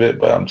much of it,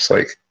 but I'm just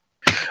like,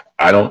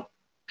 I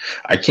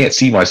can't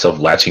see myself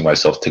latching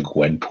myself to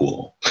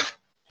Gwenpool.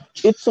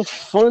 It's a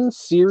fun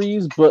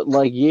series, but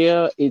like,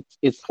 yeah,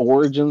 its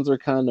origins are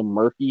kind of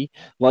murky.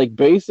 Like,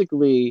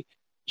 basically,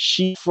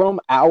 she's from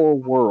our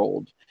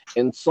world,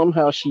 and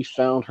somehow she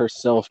found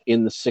herself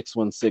in the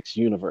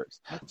 616 universe.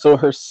 So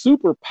her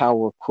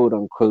superpower, quote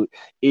unquote,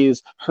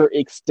 is her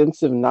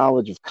extensive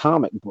knowledge of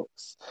comic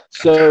books.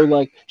 So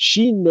like,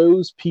 she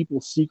knows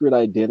people's secret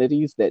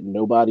identities that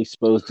nobody's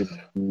supposed to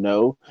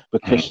know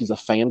because she's a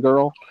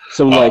fangirl.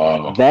 So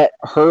like that,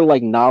 her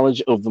like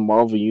knowledge of the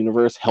Marvel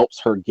universe helps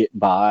her get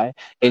by,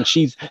 and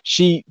she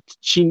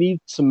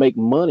needs to make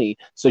money,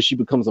 so she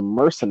becomes a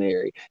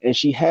mercenary, and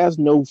she has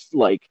no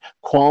like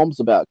qualms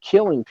about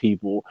killing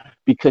people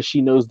because she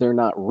knows they're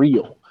not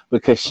real,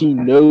 because she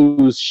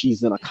knows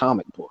she's in a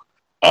comic book.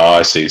 Oh,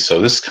 I see.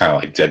 So this is kind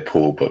of like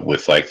Deadpool, but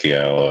with like,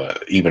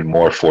 even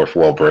more fourth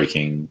wall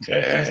breaking,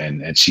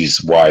 and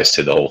she's wise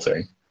to the whole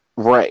thing.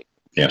 Right.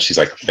 She's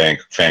like a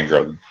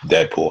fangirl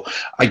Deadpool.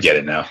 I get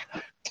it now.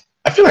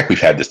 I feel like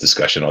we've had this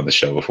discussion on the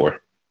show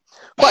before.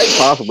 Quite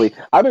possibly.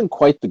 I've been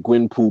quite the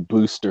Gwenpool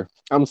booster.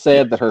 I'm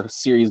sad that her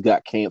series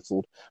got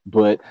canceled,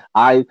 but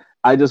I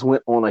just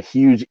went on a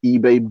huge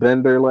eBay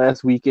bender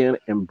last weekend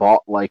and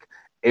bought like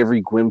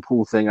every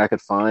Gwenpool thing I could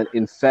find.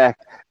 In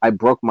fact, I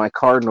broke my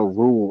cardinal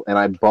rule and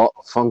I bought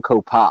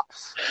Funko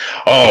Pops.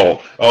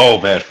 Oh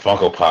man,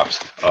 Funko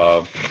Pops.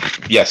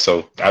 Yeah,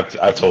 so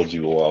I told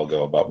you a while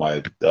ago about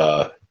my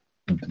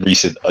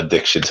recent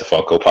addiction to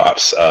Funko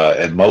Pops,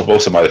 and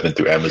most of mine have been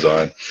through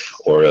Amazon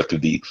or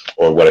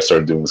what I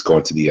started doing was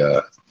going to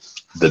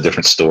the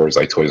different stores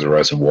like Toys R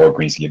Us and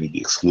Walgreens and getting the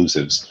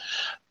exclusives.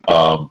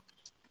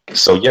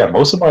 So yeah,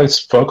 most of my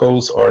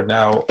Funkos are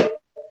now,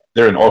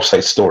 they're in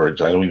off-site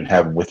storage. I don't even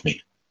have them with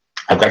me.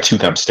 I've got two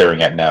that I'm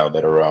staring at now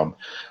that are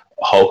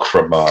Hulk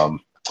from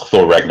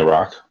Thor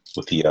Ragnarok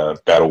with the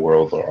Battle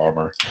World or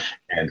armor,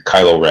 and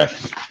Kylo Ren.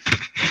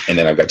 And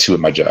then I've got two at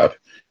my job,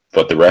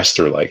 but the rest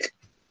are like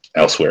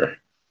elsewhere,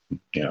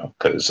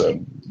 because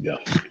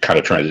kind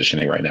of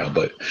transitioning right now.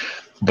 But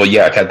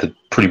yeah, I've had to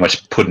pretty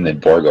much put an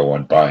embargo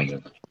on buying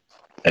them.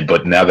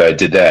 But now that I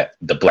did that,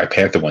 the Black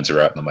Panther ones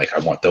are out, and I'm like, I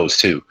want those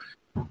too.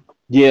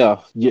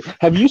 Yeah.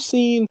 Have you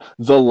seen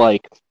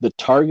the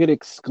Target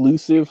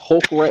exclusive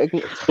Thor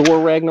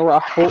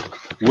Ragnarok Hulk,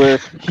 where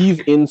he's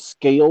in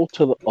scale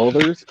to the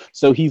others?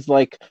 So he's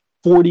like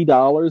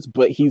 $40,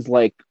 but he's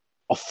like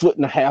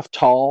 1.5 feet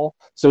tall,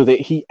 so that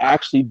he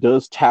actually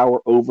does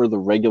tower over the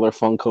regular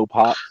Funko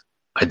Pop.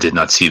 I did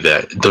not see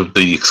that.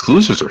 The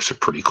exclusives are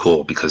pretty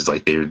cool because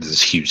like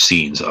there's huge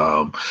scenes.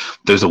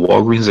 There's a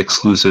Walgreens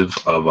exclusive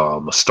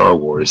of Star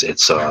Wars.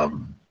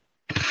 I'm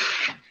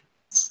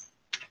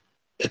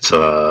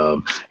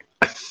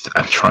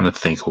trying to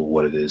think of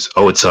what it is.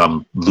 Oh, it's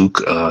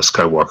Luke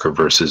Skywalker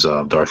versus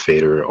Darth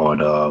Vader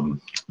on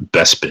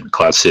Bespin,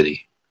 Cloud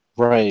City.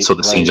 Right. So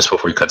the scene just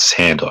before he cuts his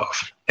hand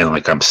off, And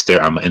like I'm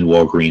in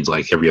Walgreens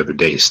like every other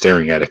day,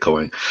 staring at it,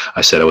 going,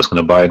 I said I was going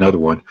to buy another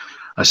one.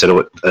 I said, I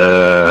want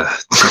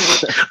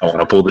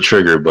to pull the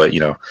trigger, but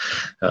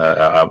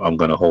I'm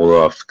going to hold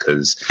off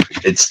because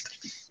it's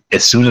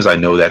as soon as I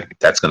know that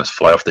that's going to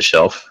fly off the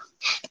shelf,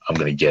 I'm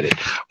going to get it.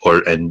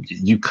 And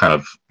you kind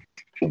of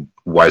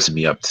wised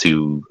me up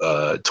to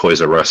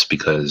Toys R Us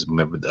because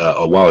remember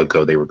a while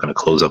ago they were going to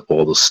close up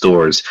all the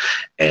stores,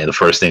 and the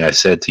first thing I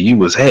said to you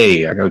was,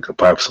 "Hey, I got to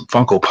buy some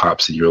Funko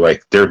Pops," and you're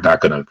like, "They're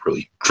not going to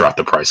really drop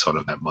the price on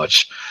them that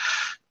much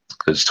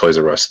because Toys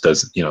R Us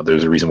does.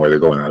 There's a reason why they're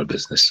going out of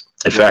business.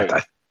 In fact,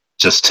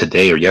 just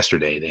today or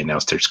yesterday they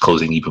announced they're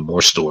closing even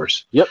more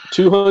stores. Yep,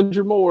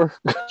 200 more.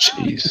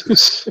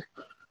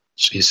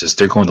 Jesus,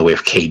 they're going the way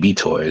of KB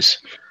Toys.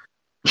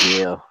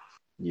 Yeah.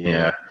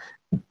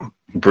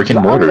 Brick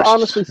and mortar. I was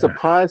honestly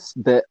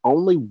surprised that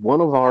only one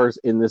of ours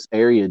in this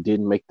area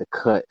didn't make the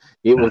cut.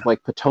 It was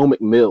like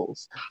Potomac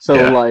Mills. So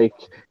like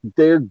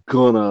we're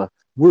gonna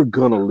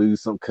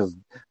lose some because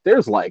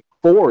there's like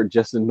 4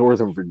 just in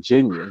Northern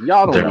Virginia.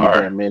 Y'all don't need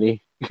that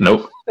many.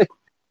 Nope,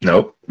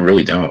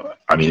 really don't.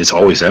 I mean, it's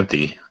always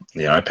empty.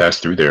 I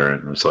passed through there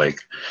and it was like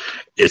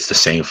it's the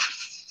same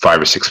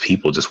 5 or 6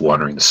 people just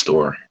wandering the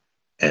store,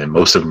 and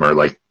most of them are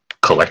like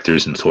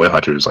collectors and toy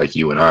hunters like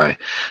you and I.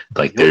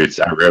 Like I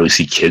rarely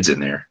see kids in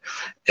there,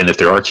 and if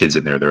there are kids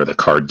in there, they're the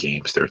card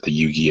games. They're the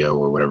Yu-Gi-Oh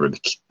or whatever the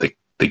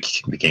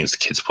games the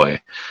kids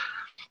play.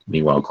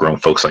 Meanwhile, grown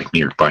folks like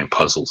me are buying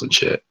puzzles and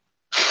shit.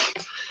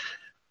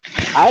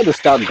 I had to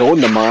stop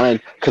going to mine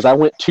because I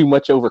went too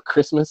much over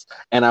Christmas,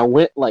 and I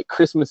went like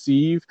Christmas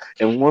Eve,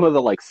 and one of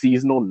the like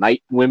seasonal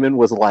night women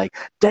was like,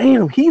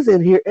 "Damn, he's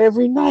in here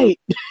every night."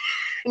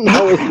 And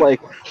I was like,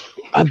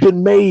 I've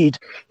been made.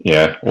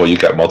 Yeah, well, you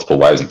got multiple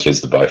wives and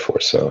kids to buy for,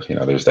 so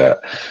there's that.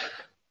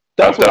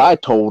 That's what I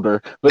told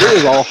her, but it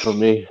was all for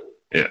me.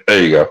 Yeah,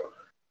 there you go.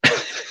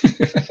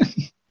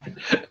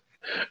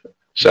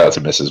 Shout out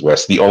to Mrs.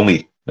 West, the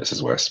only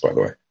Mrs. West, by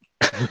the way.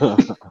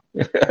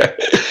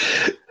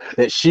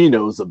 That she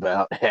knows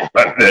about.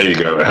 There you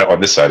go, on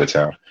this side of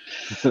town.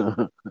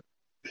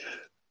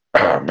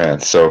 Oh man,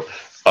 so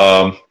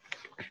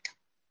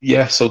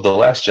yeah, so The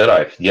Last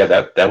Jedi,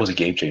 that was a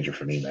game changer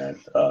for me, man.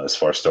 As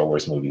far as Star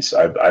Wars movies,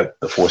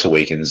 The Force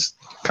Awakens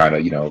kind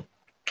of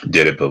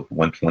did it, but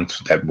once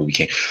that movie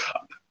came,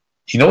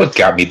 what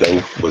got me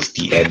though was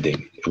the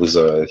ending. It was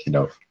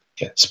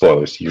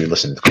spoilers. You're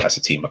listening to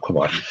Classic Team. Come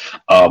on.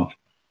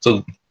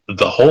 So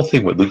the whole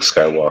thing with Luke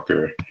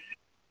Skywalker,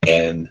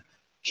 and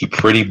he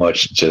pretty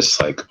much just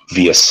like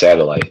via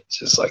satellite,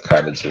 just like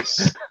kind of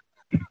just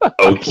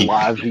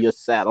live via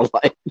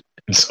satellite.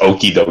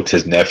 Okie doked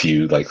his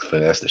nephew, like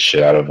finessed the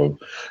shit out of him.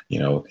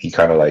 He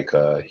kind of like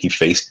he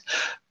faced.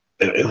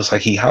 It was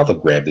like he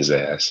hologrammed his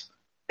ass,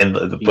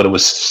 but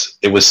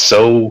it was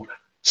so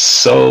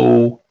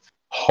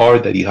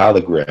hard that he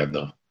hologrammed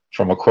him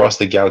from across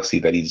the galaxy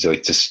that he's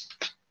like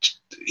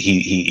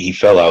he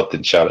fell out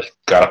and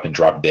got up and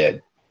dropped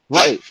dead.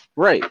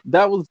 Right.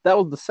 That was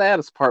the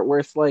saddest part where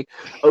it's like,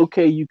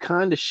 okay, you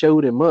kind of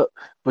showed him up,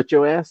 but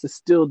your ass is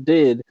still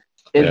dead.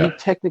 And he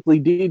technically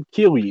did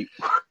kill you.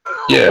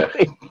 Yeah,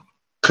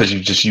 because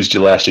you just used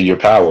your last of your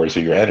powers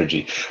or your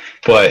energy.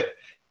 But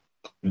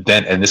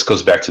then, and this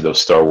goes back to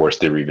those Star Wars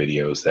theory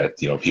videos that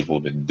people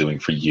have been doing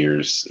for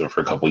years, or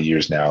for a couple of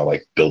years now,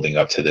 like building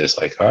up to this.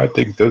 Like, I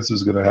think this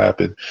is going to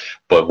happen.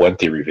 But one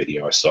theory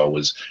video I saw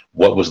was,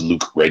 what was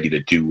Luke ready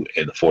to do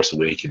in The Force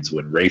Awakens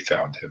when Rey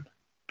found him?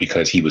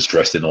 Because he was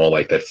dressed in all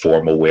like that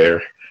formal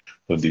wear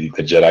with the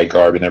Jedi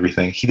garb and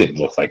everything. He didn't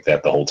look like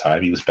that the whole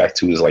time. He was back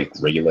to his like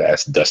regular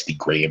ass dusty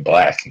gray and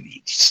black, and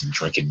he's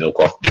drinking milk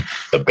off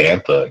the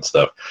bantha and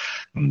stuff,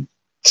 and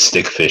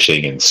stick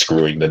fishing and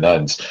screwing the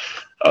nuns.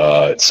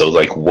 So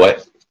like,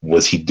 what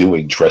was he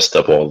doing dressed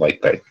up all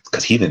like that?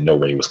 Because he didn't know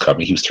Rey was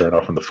coming. He was turning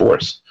off from the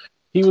Force.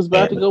 He was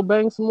about to go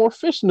bang some more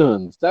fish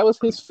nuns. That was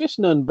his fish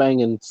nun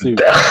banging suit.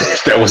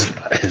 That was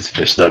his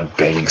fish nun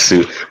banging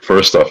suit.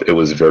 First off, it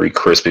was very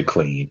crisp and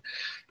clean.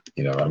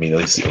 I mean,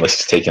 unless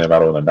he's taking him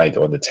out on a night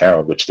on the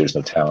town, which there's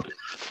no town.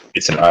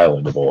 It's an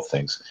island of all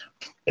things.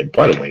 And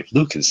by the way,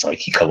 Luke is like,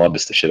 he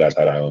Columbus the shit out of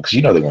that island,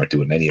 because they weren't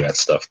doing any of that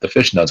stuff. The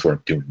fish nuns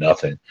weren't doing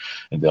nothing.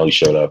 And then he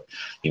showed up,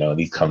 and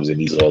he comes in,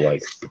 he's all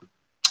like,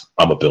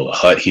 I'm going to build a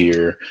hut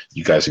here.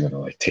 You guys are going to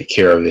like take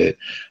care of it.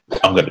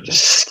 I'm going to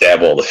just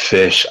stab all the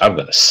fish. I'm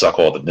going to suck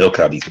all the milk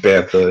out of these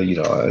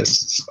bantha.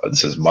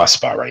 This is my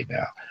spot right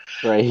now.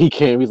 Right. He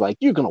came, he's like,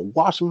 you're going to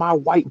wash my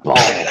white ball.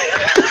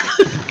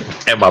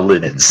 And my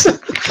linens.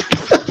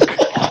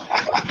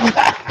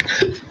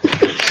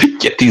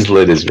 Get these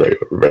linens very,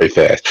 very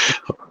fast.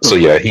 So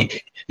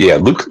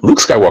Luke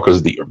Skywalker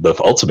is the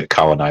ultimate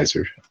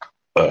colonizer.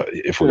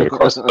 If we're going to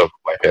cross the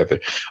Black Panther.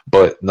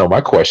 But no,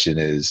 my question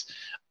is,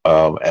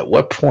 at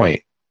what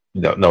point?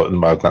 No,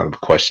 not the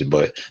question,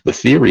 but the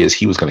theory is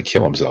he was going to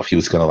kill himself. He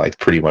was going to like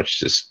pretty much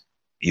just,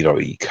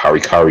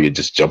 Kari and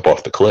just jump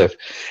off the cliff,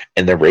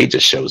 and then Rey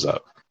just shows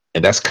up,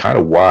 and that's kind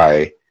of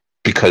why.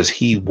 Because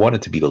he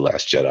wanted to be the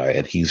last Jedi,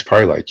 and he's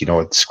probably like, you know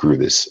what, screw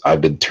this.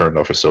 I've been turned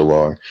off for so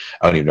long.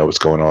 I don't even know what's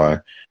going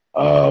on.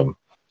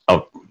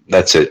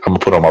 that's it. I'm gonna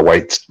put on my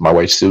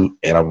white suit,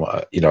 and I'm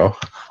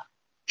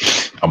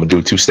I'm gonna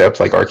do 2 steps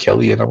like R.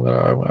 Kelly, and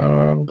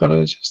I'm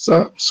gonna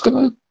just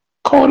gonna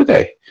call it a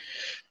day.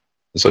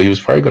 So he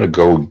was probably gonna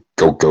go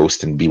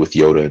ghost and be with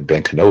Yoda and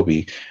Ben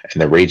Kenobi,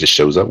 and then Rey just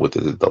shows up with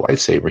the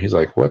lightsaber. He's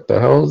like, "What the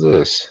hell is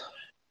this?"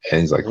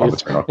 And he's like, "I'm gonna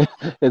turn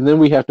off." And then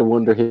we have to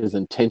wonder his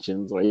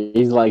intentions. Where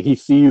he's like, he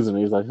sees and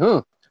he's like,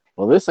 "Huh?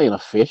 Well, this ain't a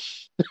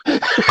fish."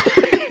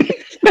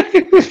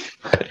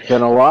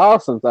 Been a while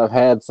since I've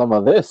had some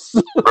of this.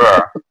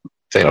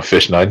 This ain't a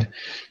fish nut.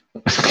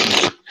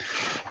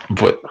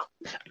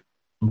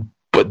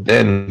 But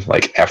then,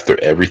 like, after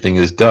everything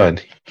is done,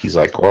 he's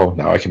like, "Well,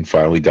 now I can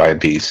finally die in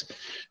peace,"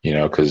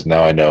 because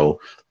now I know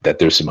that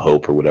there's some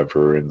hope or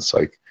whatever. And it's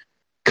like,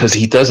 because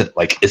he doesn't,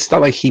 like, it's not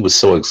like he was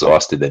so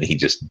exhausted that he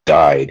just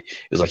died.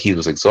 It was like he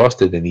was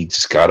exhausted and he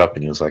just got up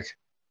and he was like,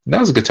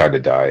 "Now's a good time to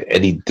die."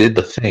 And he did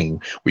the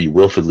thing where you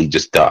willfully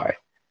just die,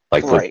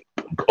 like what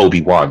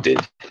Obi-Wan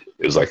did.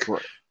 It was like,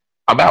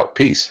 "I'm out,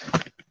 peace."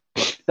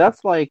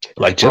 That's like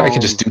Jedi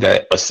can just do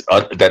that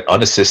that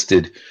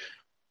unassisted,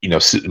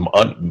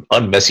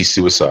 unmessy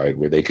suicide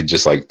where they could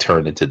just like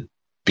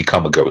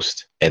become a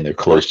ghost and their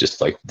clothes just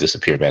like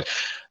disappear, man.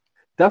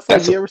 That's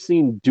like, you ever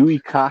seen Dewey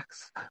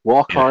Cox,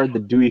 Walk Hard, the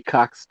Dewey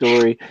Cox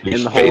story,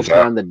 and the whole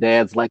time the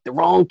dad's like, the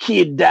wrong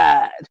kid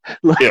died,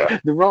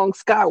 the wrong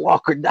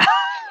Skywalker died.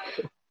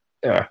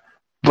 Yeah,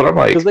 but I'm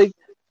like, because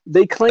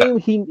they claim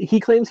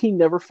he claims he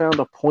never found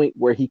a point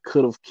where he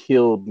could have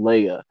killed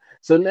Leia.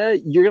 So now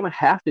you're gonna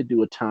have to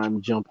do a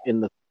time jump in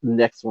the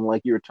next one,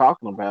 like you were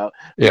talking about,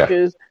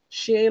 because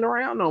she ain't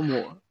around no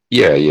more.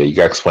 Yeah, you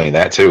gotta explain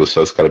that too.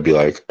 So it's got to be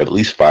like at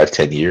least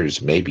 5-10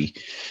 years, maybe,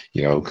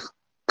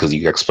 because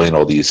you got to explain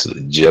all these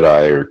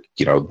Jedi or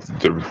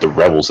the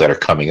rebels that are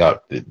coming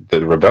up.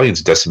 The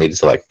rebellion's decimated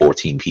to like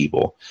 14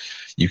 people.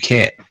 You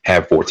can't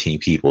have 14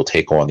 people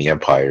take on the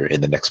Empire in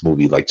the next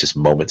movie, like just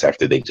moments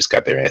after they just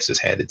got their asses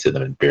handed to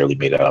them and barely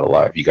made it out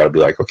alive. You got to be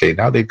like, okay,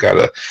 now they've got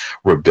a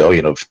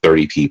rebellion of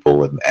 30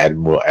 people, and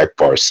Admiral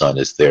Akbar's son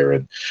is there,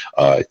 and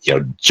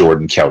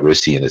Jordan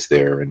Calrissian is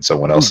there, and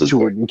someone else is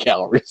Jordan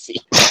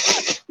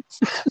Calrissian.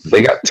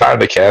 They got time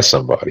to cast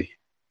somebody.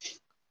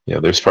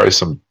 There's probably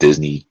some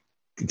Disney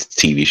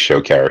TV show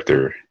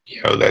character,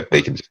 that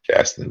they can just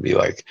cast and be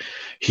like,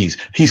 he's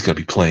gonna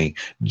be playing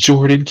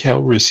Jordan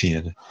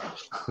Calrissian.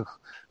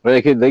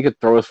 But they could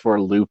throw us for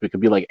a loop. It could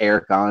be like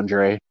Eric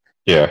Andre.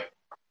 Yeah,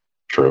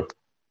 true.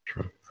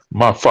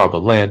 My father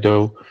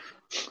Lando,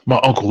 my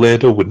uncle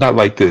Lando would not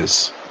like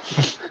this.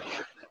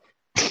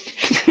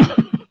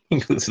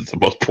 This is the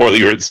most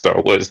poorly written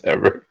Star Wars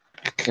ever.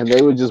 And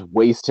they would just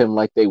waste him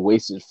like they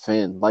wasted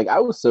Finn. Like, I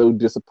was so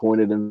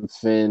disappointed in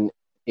Finn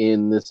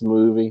in this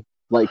movie.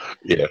 Like,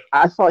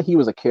 I thought he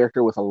was a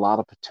character with a lot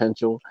of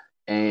potential,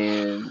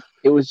 and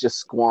it was just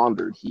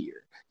squandered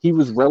here. He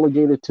was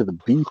relegated to the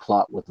B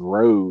plot with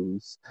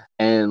Rose,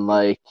 and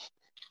like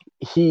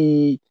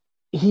he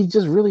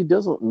just really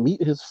doesn't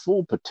meet his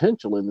full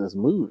potential in this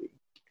movie.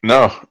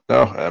 No.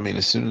 I mean,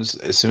 as soon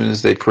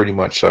as they pretty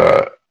much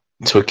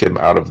took him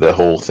out of the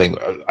whole thing,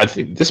 I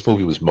think this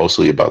movie was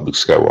mostly about Luke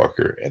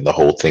Skywalker and the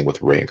whole thing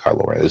with Rey and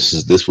Kylo Ren.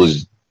 This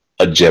was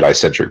a Jedi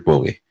centric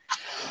movie.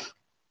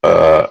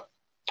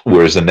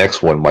 Whereas the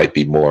next one might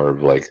be more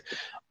of like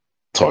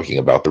talking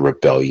about the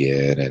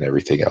rebellion and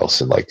everything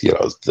else, and like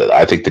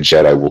I think the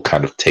Jedi will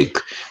kind of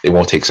they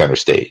won't take center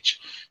stage.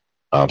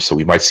 So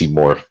we might see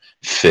more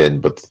Finn,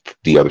 but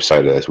the other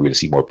side of this, we're going to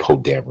see more Poe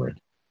Dameron.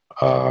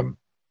 But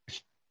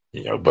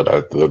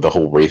the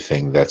whole Rey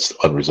thing that's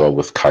unresolved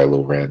with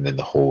Kylo Ren and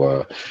the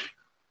whole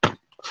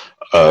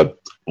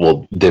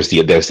there's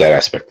that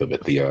aspect of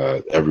it.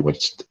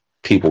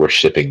 People were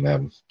shipping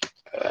them,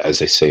 as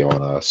they say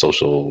on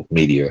social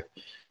media.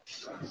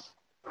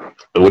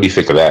 What do you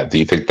think of that? Do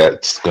you think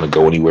that's going to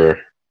go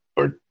anywhere,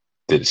 or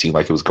did it seem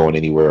like it was going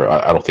anywhere?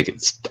 I don't think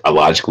it's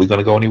logically going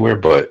to go anywhere,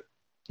 but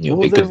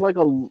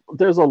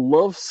there's a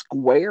love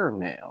square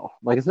now.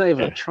 Like, it's not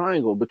even a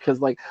triangle,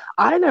 because like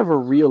I never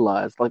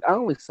realized. Like, I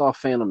only saw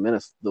Phantom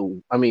Menace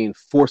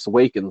Force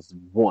Awakens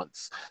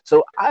once,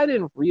 so I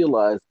didn't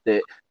realize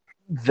that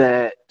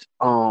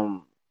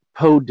Poe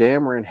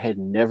Dameron had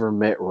never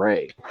met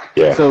Rey.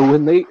 Yeah. So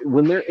when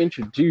they're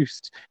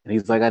introduced, and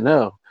he's like, "I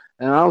know."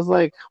 And I was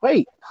like,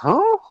 wait,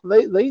 huh?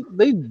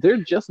 They're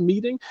just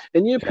meeting?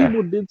 And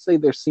people did say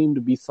there seemed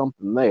to be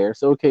something there.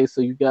 So, okay,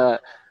 so you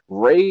got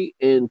Rey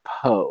and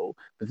Poe,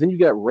 but then you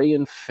got Rey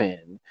and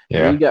Finn,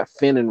 and then you got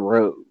Finn and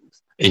Rose.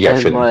 And you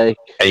got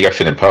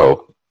Finn and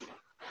Poe.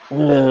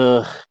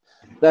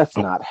 That's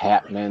not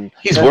happening.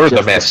 He's wearing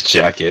the mask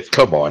jacket.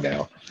 Come on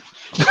now.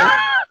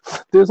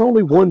 There's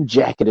only one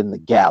jacket in the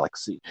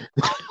galaxy.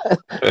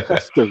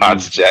 That's the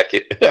Han's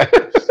jacket.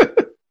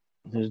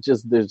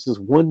 There's just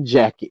one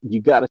jacket.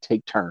 You got to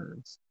take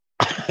turns.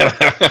 I'm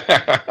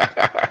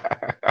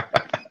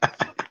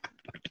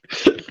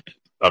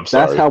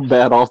sorry. That's how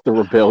bad off the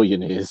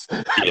rebellion is.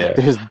 Yeah.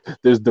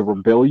 There's the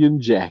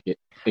rebellion jacket,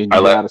 and you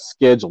got to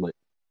schedule it.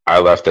 I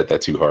laughed at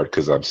that too hard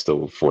because I'm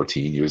still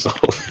 14 years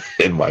old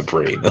in my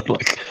brain.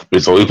 Like,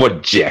 there's only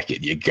one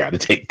jacket. You got to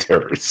take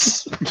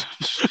turns.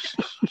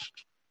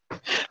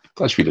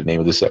 That should be the name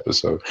of this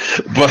episode.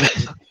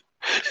 But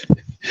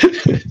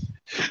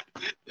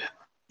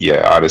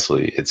yeah,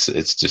 honestly,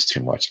 it's just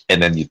too much.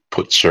 And then you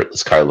put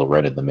shirtless Kylo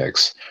Ren in the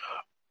mix.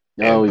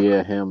 Oh And,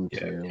 yeah, him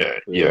too.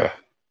 yeah.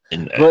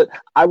 And, But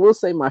I will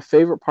say my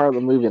favorite part of the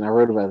movie, and I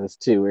wrote about this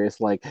too, where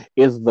it's like,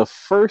 is the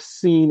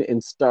first scene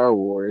in Star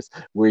Wars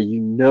where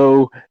you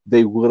know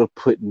they would have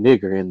put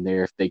nigger in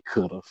there if they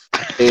could have.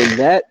 And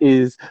that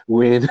is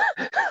when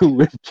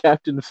when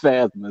Captain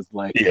Phasma's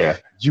like, yeah,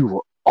 you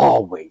were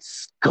always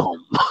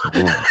scum.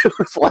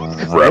 It's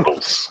like,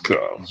 rebel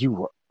scum. you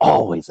were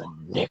always a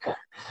nigger.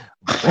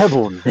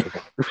 Rebel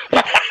nigger.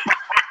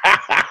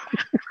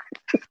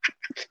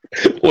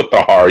 With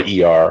the hard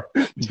ER.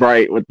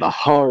 Right, with the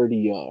hard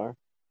ER.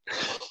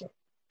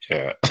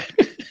 Yeah.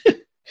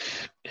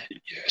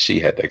 Yeah, she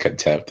had that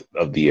contempt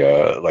of the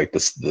like the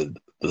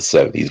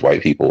 70s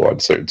white people on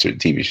certain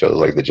TV shows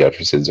like the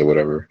Jeffersons or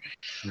whatever.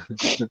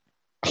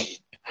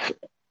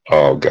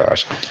 Oh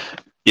gosh.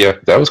 Yeah,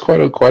 that was quite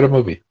a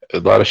movie. A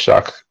lot of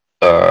shock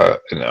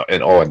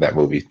and awe in that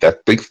movie.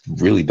 That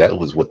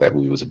was what that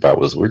movie was about,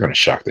 was we're gonna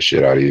shock the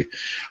shit out of you.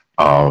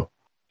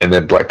 And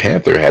then Black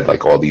Panther had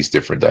like all these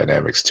different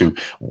dynamics too.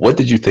 What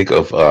did you think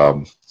of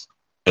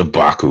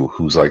M'Baku,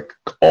 who's like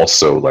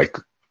also like,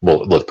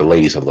 well, look, the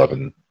ladies are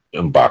loving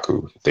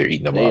M'Baku. They're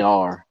eating him up. They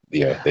are.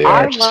 Yeah, they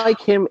are. I like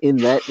him in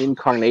that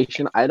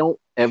incarnation. I don't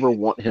ever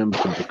want him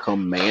to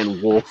become Man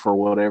Wolf or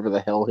whatever the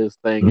hell his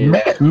thing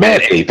is.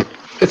 Man Ape.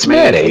 It's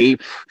Man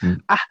Ape.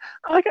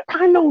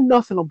 I know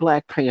nothing of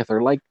Black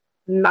Panther. Like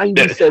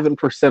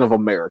 97% of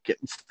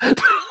Americans.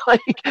 Like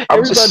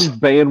everybody's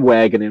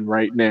bandwagoning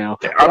right now.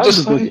 I'm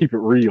just gonna keep it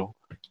real.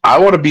 I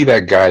want to be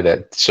that guy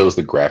that shows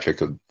the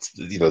graphic of,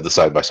 the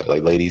side by side.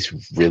 Like,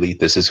 ladies, really,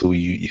 this is who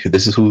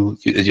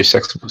your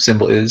sex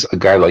symbol is. A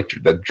guy like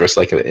that dressed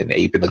like an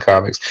ape in the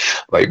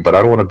comics. Like, but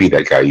I don't want to be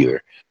that guy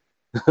either.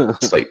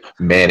 It's like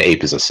Man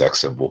Ape is a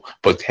sex symbol,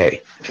 but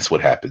hey, that's what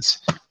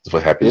happens. That's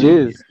what happens.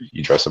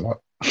 You dress him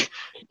up.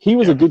 He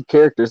was a good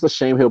character. It's a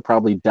shame he'll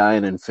probably die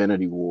in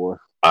Infinity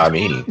War. I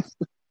mean,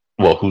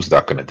 well, who's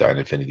not going to die in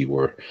Infinity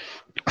War?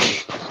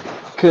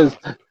 Because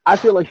I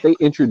feel like they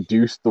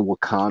introduced the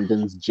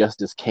Wakandans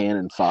just as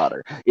cannon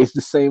fodder. It's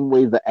the same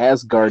way the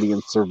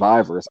Asgardian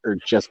survivors are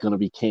just going to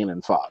be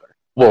cannon fodder.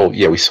 Well,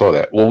 yeah, we saw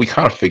that. Well, we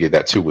kind of figured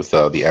that too with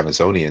the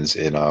Amazonians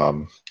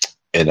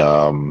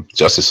in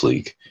Justice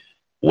League,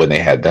 when they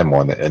had them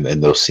on in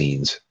those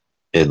scenes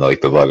in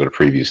like a lot of the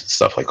previews and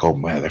stuff. Like, oh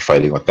man, they're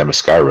fighting with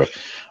Themyscira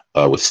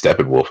with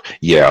Steppenwolf.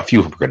 Yeah, a few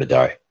of them are going to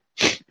die.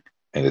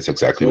 And it's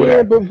exactly what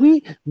happened. But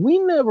we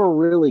never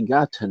really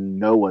got to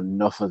know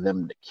enough of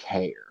them to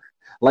care.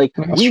 Like,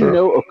 we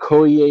know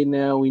Okoye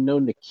now, we know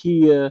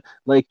Nakia.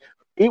 Like,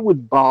 it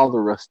would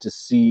bother us to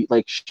see,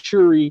 like,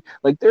 Shuri.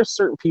 Like, there's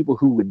certain people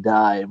who would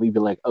die, and we'd be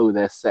like, oh,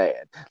 that's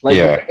sad. Like,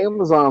 with the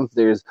Amazons,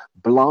 there's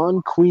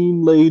Blonde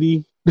Queen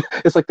Lady.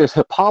 It's like there's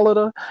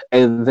Hippolyta,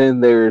 and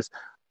then there's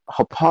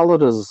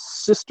Hippolyta's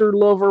sister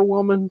lover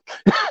woman,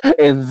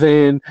 and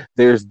then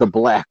there's the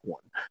black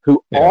one,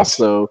 who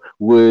also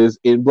was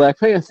in Black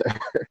Panther.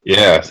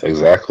 Yes,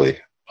 exactly.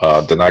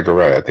 Denai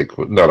Garai, I think.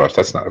 No,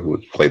 that's not who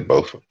played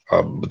both.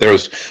 But there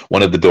was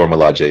one of the Dora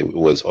Milaje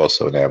was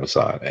also an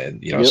Amazon,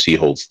 and she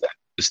holds that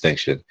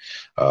distinction.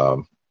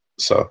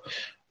 So,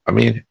 I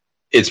mean,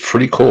 it's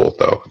pretty cool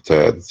though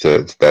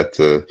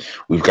that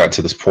we've gotten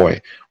to this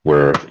point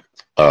where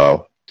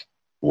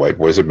white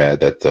boys are mad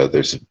that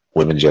there's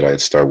women Jedi in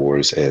Star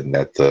Wars, and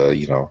that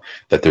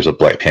that there's a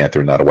Black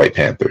Panther, not a White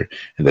Panther,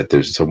 and that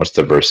there's so much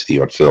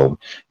diversity on film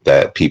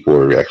that people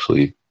are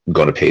actually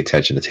going to pay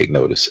attention to take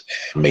notice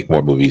and make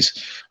more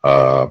movies,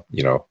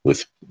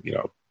 with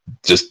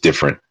just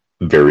different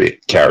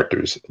varied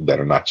characters that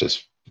are not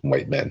just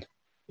white men.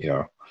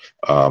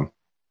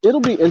 It'll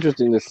be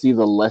interesting to see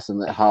the lesson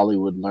that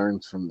Hollywood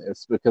learns from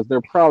this, because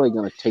they're probably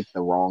going to take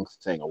the wrong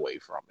thing away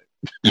from it.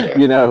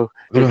 Yeah.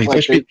 Literally,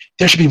 like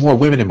there should be more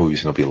women in movies,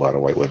 and there'll be a lot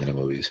of white women in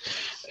movies,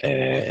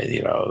 and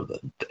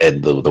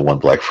and the one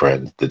black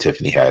friend, the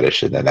Tiffany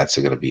Haddish, and then that's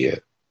going to be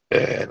it.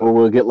 Or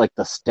we'll get like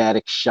the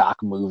Static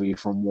Shock movie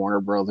from Warner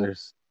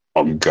Brothers.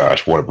 Oh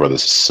gosh, Warner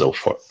Brothers is so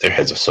far; their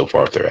heads are so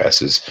far up their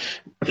asses.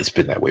 It's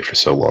been that way for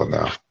so long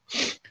now.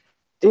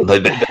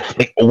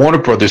 Like Warner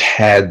Brothers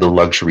had the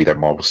luxury that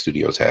Marvel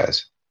Studios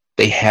has.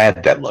 They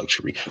had that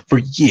luxury for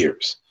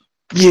years.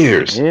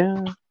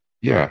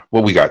 Yeah.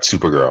 Well, we got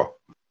Supergirl,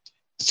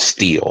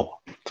 Steel,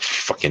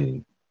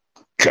 fucking.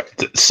 God,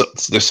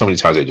 there's so many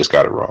times I just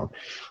got it wrong.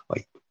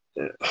 Like,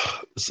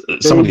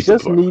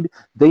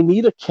 they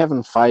need a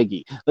Kevin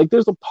Feige. Like,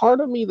 there's a part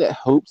of me that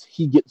hopes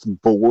he gets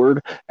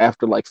bored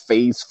after like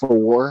Phase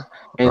 4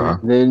 and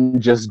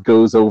then just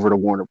goes over to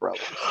Warner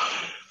Brothers.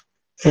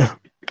 Yeah.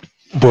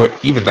 But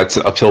even that's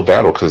an uphill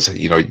battle, because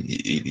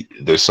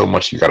there's so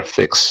much you got to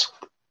fix.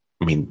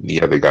 I mean,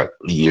 yeah, they got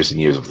years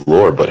and years of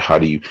lore, but how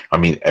do you? I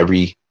mean,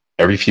 every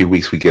few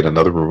weeks we get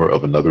another rumor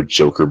of another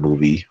Joker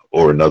movie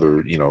or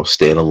another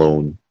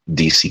standalone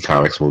DC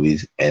Comics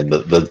movies, and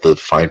the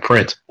fine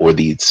print or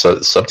the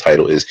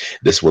subtitle is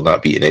this will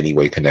not be in any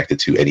way connected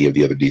to any of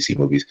the other DC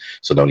movies,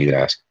 so don't even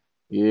ask.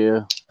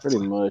 Yeah, pretty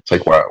much. It's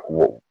like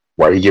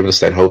why are you giving us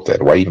that hope?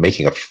 Then why are you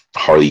making a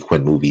Harley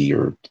Quinn movie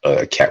or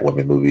a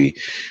Catwoman movie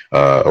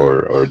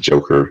or a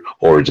Joker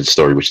origin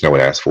story, which no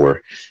one asked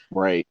for?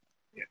 Right.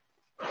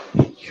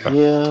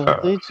 Yeah,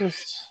 they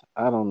just,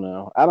 I don't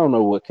know. I don't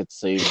know what could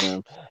save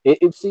them.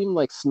 It seemed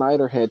like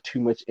Snyder had too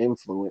much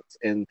influence,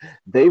 and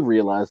they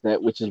realized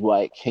that, which is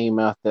why it came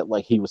out that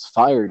like he was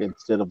fired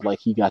instead of like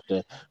he got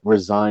to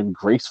resign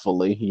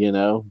gracefully, you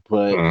know.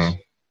 But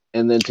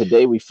and then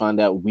today we find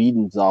out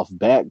Whedon's off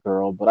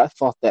Batgirl, but I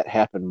thought that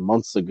happened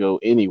months ago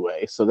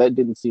anyway, so that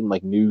didn't seem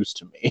like news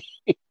to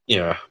me.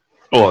 Yeah.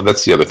 Well,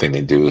 that's the other thing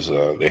they do is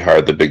they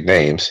hire the big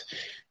names,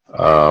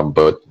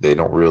 but they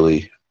don't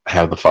really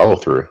have the follow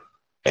through.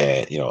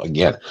 And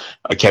again,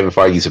 Kevin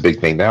Feige is a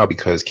big thing now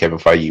because Kevin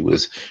Feige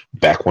was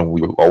back when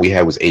all we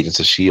had was Agents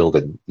of S.H.I.E.L.D.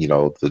 and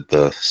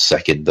the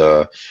second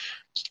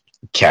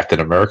Captain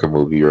America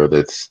movie or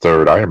the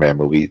third Iron Man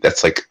movie.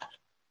 That's like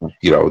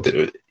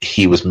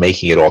he was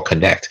making it all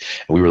connect,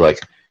 and we were like,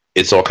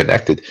 it's all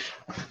connected.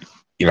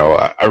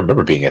 I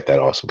remember being at that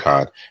Awesome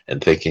Con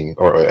and thinking,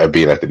 or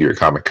being at the New York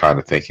Comic Con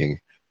and thinking,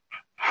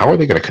 how are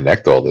they going to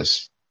connect all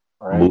this?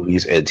 Right.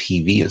 Movies and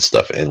TV and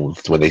stuff. And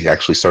when they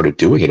actually started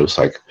doing it, it was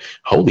like,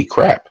 holy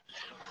crap,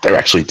 they're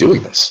actually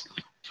doing this.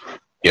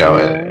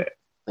 They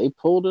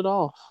pulled it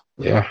off.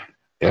 Yeah.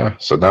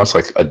 So now it's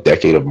like a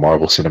decade of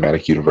Marvel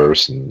Cinematic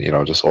Universe and,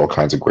 just all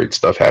kinds of great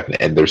stuff happening.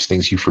 And there's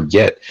things you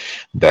forget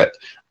that,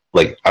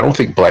 like, I don't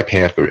think Black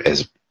Panther,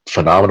 as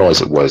phenomenal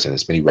as it was and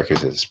as many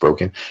records as it's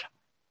broken,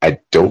 I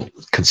don't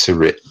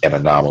consider it an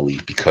anomaly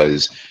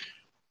because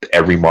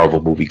every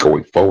Marvel movie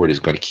going forward is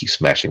going to keep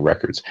smashing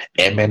records.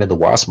 Ant-Man and the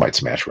Wasp might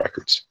smash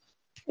records.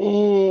 I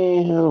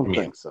don't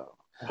think so.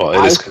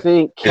 Well, I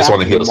think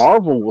Captain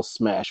Marvel will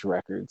smash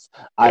records.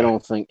 Yeah. I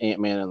don't think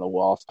Ant-Man and the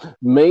Wasp,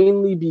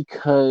 mainly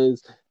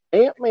because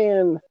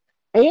Ant-Man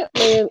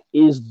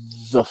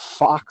is the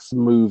Fox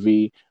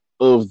movie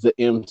of the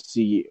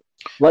MCU.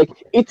 Like,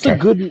 it's a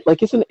good,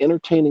 like, it's an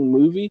entertaining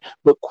movie,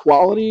 but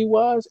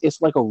quality-wise,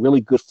 it's like a really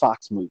good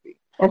Fox movie.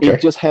 Okay.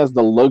 It just has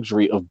the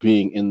luxury of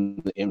being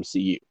in the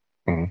MCU.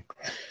 Mm-hmm.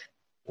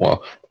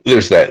 Well,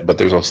 there's that, but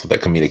there's also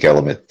that comedic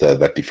element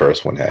that the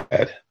first one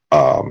had.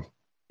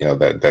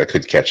 That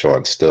could catch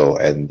on still,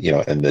 and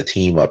and the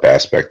team up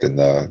aspect, and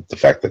the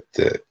fact that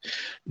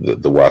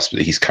the Wasp,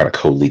 he's kind of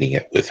co-leading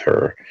it with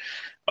her.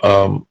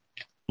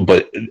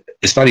 But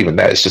it's not even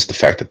that; it's just the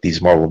fact that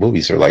these Marvel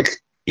movies are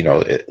like,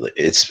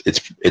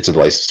 it's a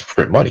license to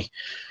print money.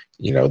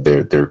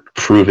 They're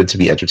proven to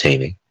be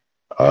entertaining.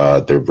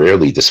 They're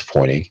rarely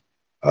disappointing.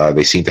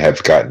 They seem to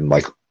have gotten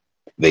like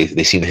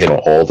they seem to hit on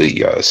all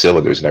the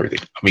cylinders and everything.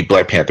 I mean,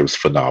 Black Panther was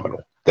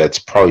phenomenal. That's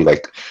probably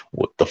like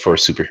the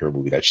first superhero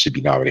movie that should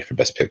be nominated for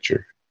Best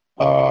Picture.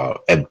 But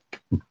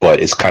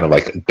it's kind of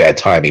like bad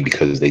timing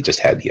because they just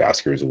had the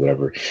Oscars or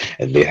whatever,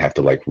 and they have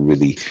to like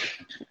really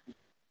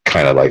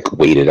kind of like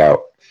wait it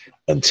out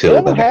until they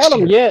haven't had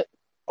them yet.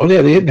 Oh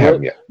yeah, they didn't have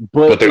them yet,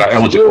 but they're not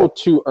eligible. Still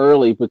too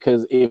early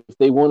because if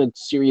they wanted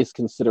serious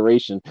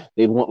consideration,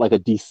 they'd want like a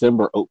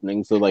December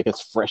opening, so like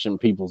it's fresh in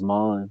people's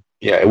mind.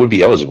 Yeah, it would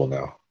be eligible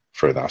now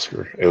for an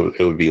Oscar. It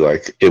would be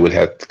like it would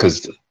have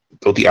because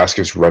don't the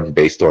Oscars run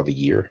based on the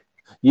year?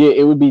 Yeah,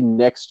 it would be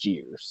next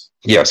year's.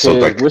 Yeah, so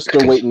like we're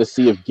still waiting to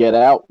see if Get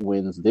Out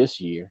wins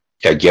this year.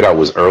 Yeah, Get Out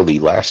was early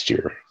last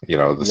year.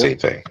 Same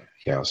thing.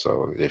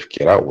 So if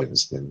Get Out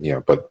wins, then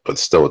but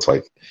still, it's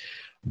like.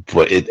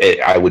 But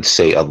I would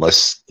say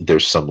unless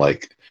there's some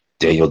like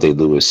Daniel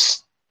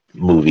Day-Lewis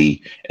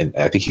movie, and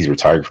I think he's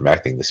retiring from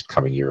acting this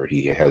coming year, or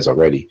he has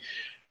already,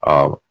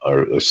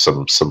 or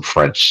some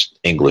French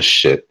English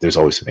shit. There's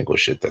always some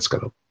English shit that's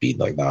going to be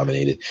like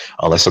nominated.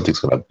 Unless something's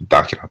going to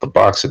knock it out the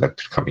box in the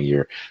coming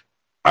year,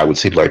 I would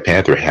say Black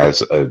Panther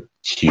has a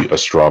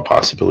strong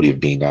possibility of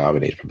being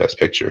nominated for Best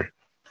Picture.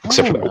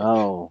 Except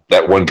for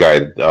that one guy,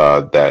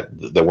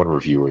 that one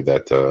reviewer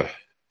that.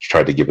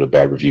 Tried to give it a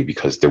bad review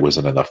because there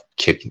wasn't enough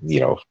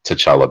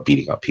T'Challa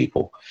beating up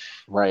people.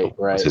 Right.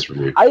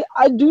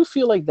 I do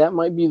feel like that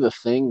might be the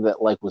thing that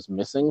like was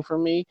missing for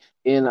me.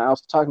 And I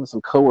was talking to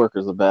some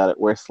coworkers about it,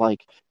 where it's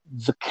like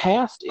the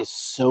cast is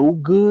so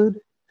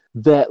good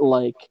that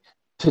like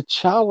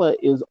T'Challa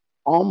is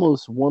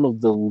almost one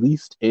of the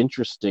least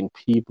interesting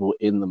people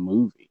in the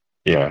movie.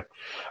 Yeah,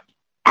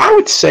 I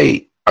would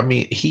say. I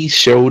mean, he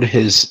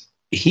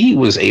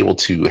was able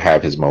to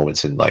have his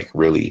moments and like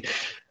really.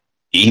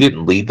 He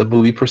didn't lead the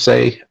movie per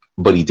se,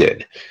 but he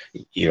did.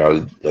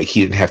 Like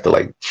he didn't have to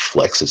like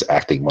flex his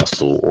acting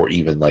muscle or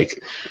even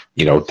like,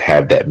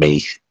 have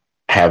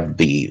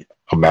the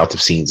amount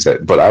of scenes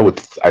that. But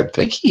I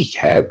think he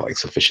had like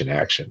sufficient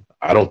action.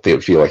 I don't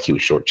feel like he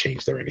was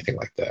shortchanged or anything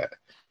like that.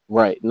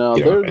 Right. No,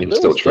 there was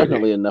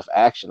definitely enough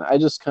action. I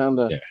just kind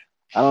of,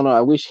 I don't know. I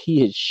wish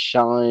he had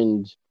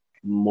shined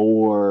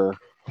more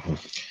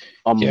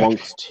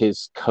amongst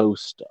his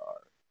co-star.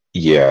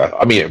 Yeah,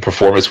 I mean,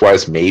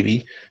 performance-wise,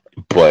 maybe.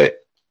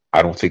 But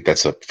I don't think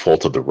that's a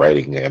fault of the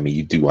writing. I mean,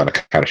 you do want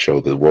to kind of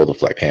show the world of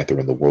Black Panther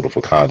and the world of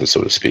Wakanda,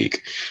 so to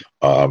speak,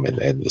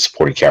 and the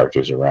supporting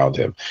characters around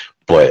him.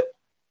 But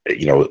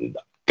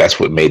that's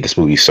what made this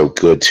movie so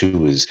good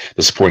too. Is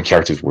the supporting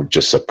characters were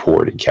just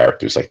supporting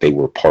characters, like they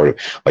were part of,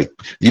 like,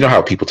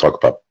 how people talk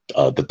about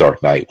the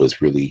Dark Knight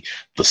was really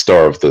the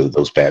star of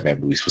those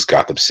Batman movies was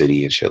Gotham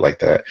City and shit like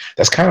that.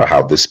 That's kind of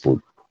how this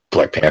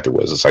Black Panther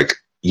was. It's like,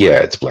 yeah,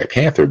 it's Black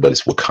Panther, but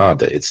it's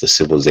Wakanda. It's the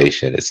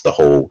civilization. It's the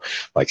whole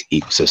like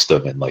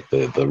ecosystem and like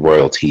the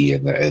royalty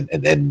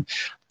and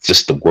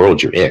just the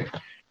world you're in.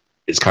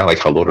 It's kind of like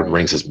how Lord of the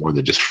Rings is more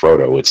than just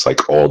Frodo. It's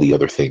like all the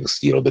other things,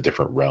 the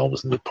different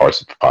realms and the parts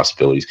of the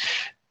possibilities.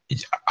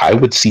 I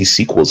would see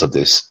sequels of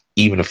this,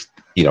 even if,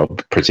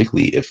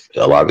 particularly if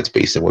a lot of it's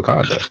based in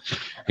Wakanda.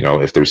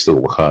 If there's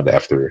still Wakanda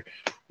after,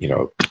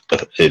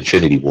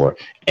 Infinity War.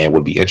 And what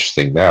would be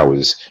interesting now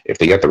is if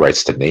they got the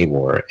rights to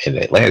Namor and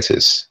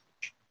Atlantis,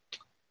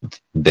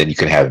 then you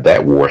can have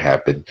that war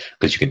happen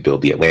because you can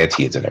build the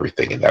Atlanteans and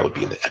everything, and that would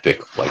be an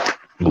epic like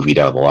movie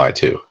down the line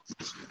too.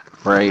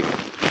 Right.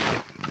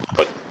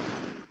 But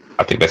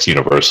I think that's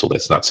Universal.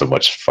 That's not so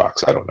much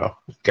Fox. I don't know.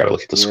 Got to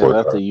look at the score.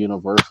 That's a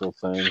Universal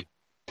thing.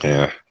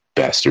 Yeah,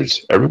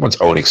 bastards. Everyone's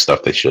owning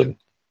stuff they shouldn't.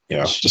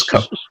 Just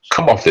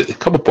come off it.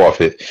 Come up off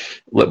it.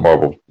 Let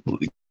Marvel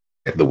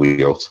get the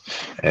wheels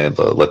and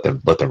let them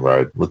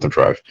ride. Let them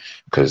drive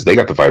because they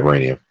got the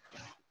vibranium.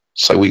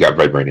 It's like we got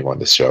vibranium on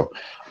this show.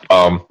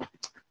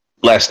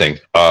 Last thing.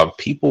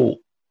 People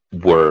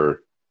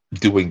were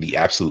doing the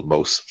absolute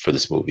most for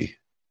this movie.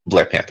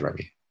 Black Panther, I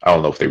mean. I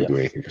don't know if they were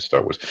doing anything for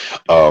Star Wars.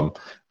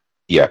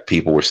 Yeah,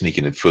 people were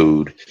sneaking in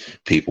food.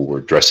 People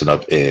were dressing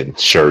up in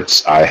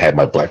shirts. I had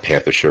my Black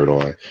Panther shirt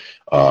on,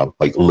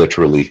 like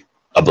literally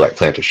a Black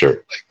Panther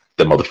shirt, like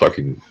the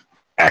motherfucking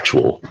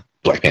actual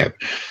Black Panther.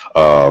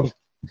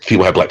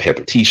 People had Black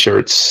Panther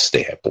T-shirts.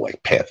 They had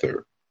Black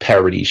Panther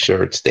parody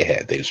shirts.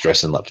 They was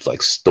dressing up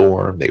like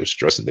Storm. They was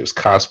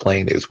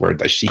cosplaying. They was wearing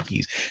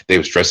dashikis. They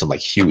was dressing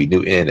like Huey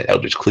Newton and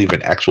Eldridge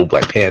Cleveland, actual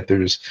Black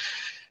Panthers,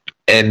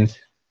 and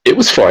it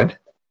was fun.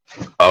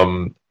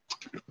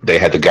 They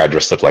had the guy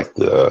dressed up like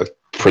the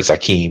Prince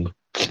Hakeem.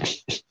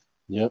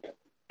 Yep.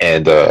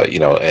 And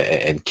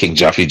and King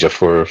Jaffe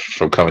Jafar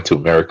from Coming to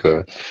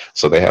America.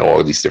 So they had all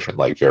of these different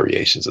like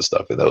variations and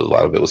stuff, and a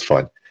lot of it was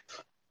fun.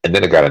 And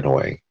then it got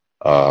annoying.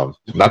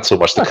 Not so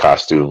much the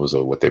costumes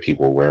or what their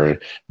people were wearing,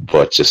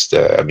 but just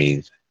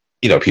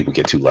people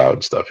get too loud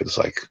and stuff. It's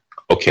like,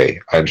 okay,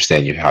 I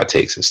understand your hot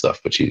takes and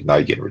stuff, but now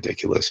you're getting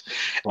ridiculous.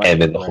 Right,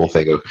 and then the whole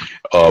thing of,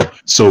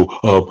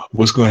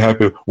 what's going to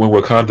happen when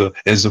Wakanda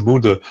and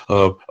Zamunda,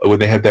 when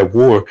they have that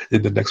war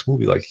in the next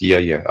movie? Like,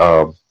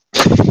 that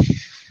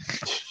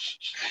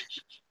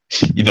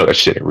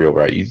shit ain't real,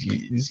 right?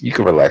 You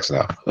can relax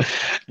now.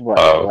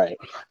 Right.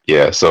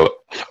 Yeah, so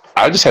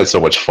I just had so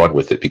much fun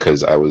with it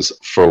because I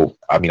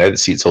didn't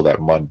see it till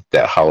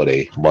that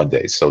holiday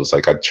Monday. So it's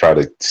like I try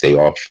to stay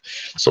off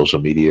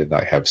social media and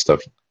not have stuff.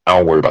 I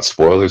don't worry about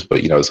spoilers, but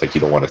it's like you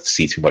don't want to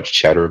see too much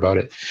chatter about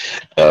it.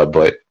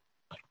 But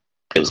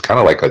it was kind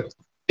of like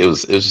it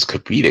was just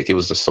comedic. It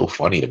was just so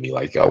funny to me.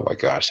 Like, oh my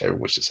gosh,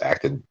 everyone's just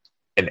acting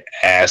an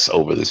ass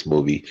over this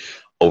movie,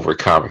 over a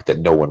comic that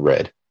no one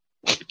read.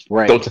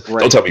 Right. Don't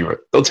tell me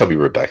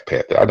you read Black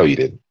Panther. I know you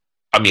didn't.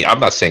 I mean, I'm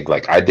not saying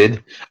like I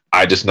did.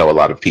 I just know a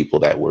lot of people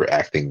that were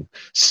acting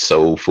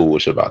so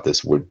foolish about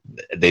this.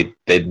 They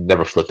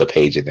never flipped a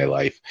page in their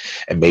life,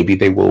 and maybe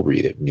they will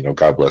read it.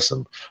 God bless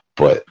them.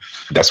 But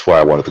that's why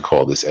I wanted to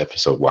call this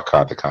episode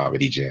Wakanda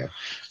Comedy Jam,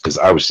 because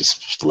I was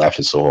just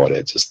laughing so hard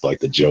at just like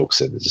the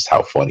jokes and just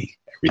how funny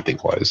everything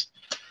was.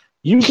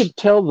 You could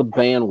tell the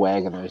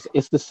bandwagoners.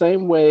 It's the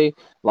same way,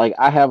 like,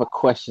 I have a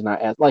question I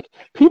ask. Like,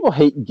 people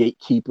hate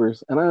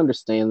gatekeepers, and I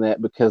understand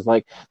that because,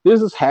 like, there's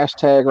this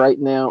hashtag right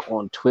now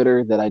on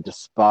Twitter that I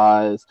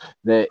despise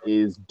that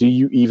is, do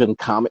you even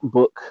comic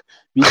book?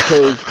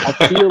 Because I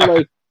feel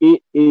like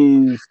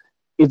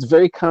it's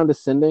very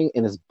condescending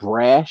and it's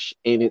brash,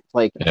 and it's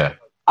like, yeah.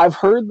 I've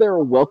heard they're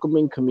a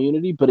welcoming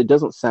community, but it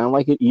doesn't sound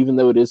like it, even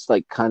though it is,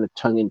 like, kind of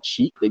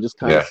tongue-in-cheek. They just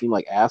kind of seem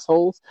like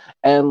assholes.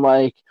 And,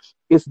 like,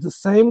 it's the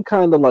same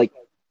kind of like,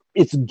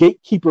 it's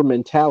gatekeeper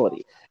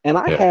mentality. And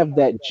I have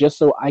that just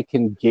so I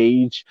can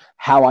gauge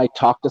how I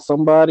talk to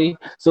somebody.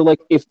 So like,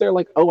 if they're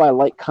like, oh, I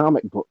like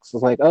comic books.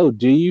 It's like, oh,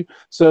 do you?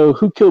 So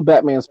who killed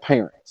Batman's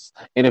parents?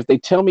 And if they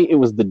tell me it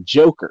was the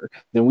Joker,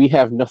 then we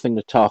have nothing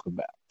to talk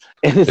about.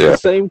 And it's the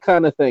same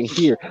kind of thing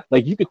here.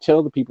 Like, you could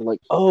tell the people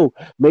like, oh,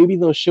 maybe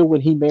they'll show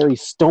when he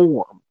marries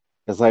Storm.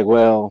 It's like,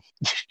 well,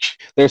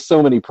 there's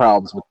so many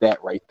problems with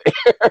that right there.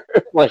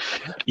 Like,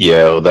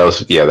 that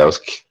was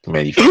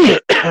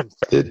manufactured.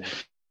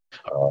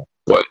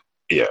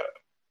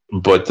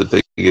 But the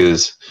thing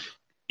is,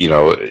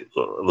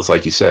 it's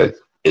like you said,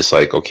 it's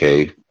like,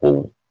 okay,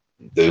 well,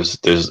 there's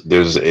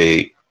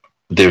gatekeeping,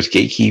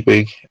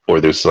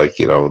 or there's like,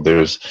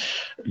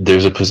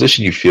 there's a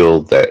position you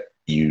feel that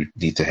you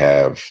need to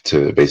have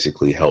to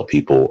basically help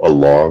people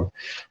along.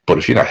 But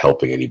if you're not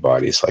helping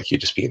anybody, it's like you're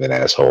just being an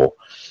asshole.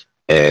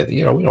 And,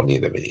 we don't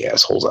need that many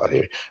assholes out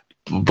here.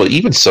 but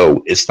even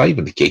so, it's not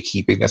even the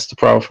gatekeeping that's the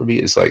problem for me.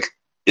 It's like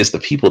it's the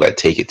people that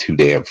take it too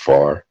damn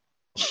far,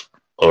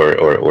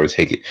 or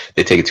take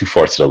it too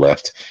far to the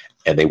left,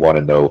 and they want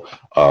to know.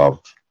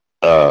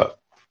 Uh,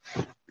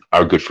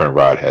 our good friend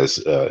Rod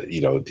has,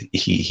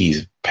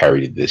 he's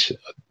parodied this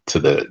to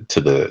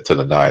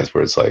the nines,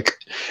 where it's like,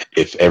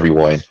 if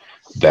everyone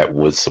that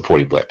was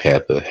supporting Black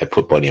Panther had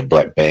put money in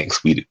black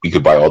banks, we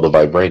could buy all the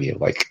vibranium,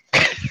 like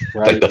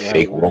like the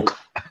fake woke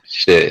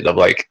shit. And I'm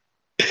like,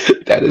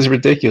 that is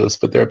ridiculous.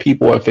 But there are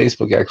people on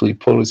Facebook actually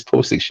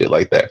posting shit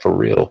like that for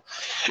real.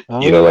 Oh,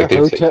 Like they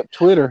Hotep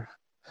Twitter.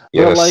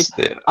 But like,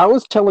 I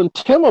was telling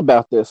Tim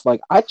about this. Like,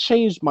 I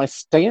changed my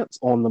stance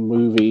on the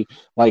movie,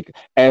 like,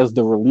 as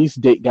the release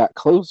date got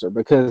closer,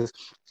 because,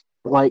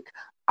 like,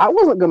 I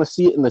wasn't going to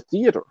see it in the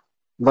theater.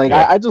 Like,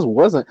 I just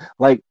wasn't.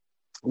 Like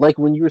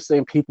when you were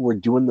saying people were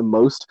doing the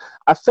most,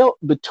 I felt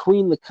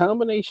between the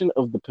combination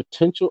of the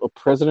potential of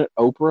President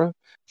Oprah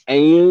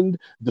and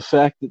the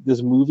fact that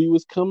this movie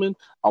was coming,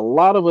 a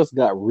lot of us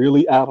got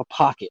really out of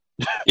pocket.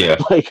 Yeah.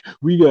 Like,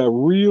 we got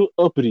real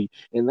uppity,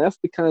 and that's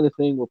the kind of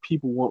thing where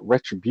people want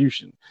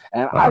retribution.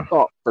 And I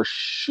thought for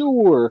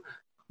sure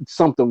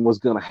something was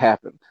going to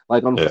happen.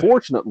 Like,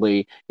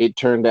 unfortunately, it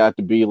turned out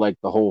to be like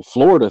the whole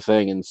Florida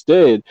thing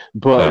instead.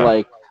 But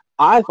like,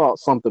 I thought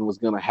something was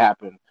going to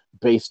happen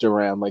based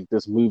around like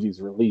this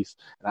movie's release,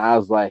 and I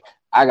was like,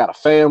 I got a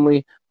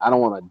family. I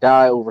don't want to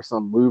die over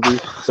some movie.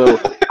 So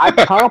I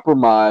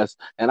compromised,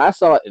 and I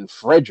saw it in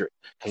Frederick,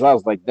 because I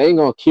was like, they ain't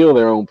going to kill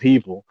their own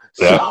people.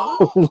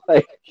 So,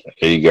 like,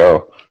 there you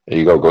go.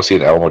 Go see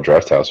an Alamo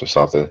Draft House or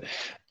something.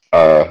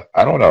 I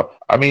don't know.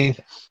 I mean,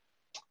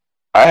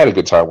 I had a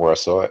good time where I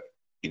saw it,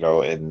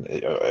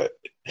 and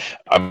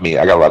I mean,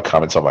 I got a lot of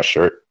comments on my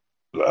shirt.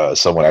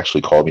 Someone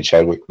actually called me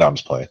Chadwick. No, I'm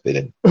just playing. They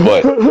didn't.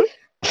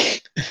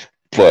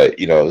 But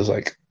it was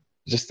like,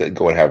 just to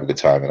go and have a good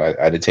time, and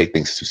I didn't take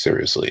things too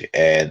seriously.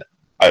 And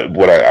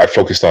I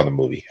focused on the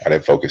movie. I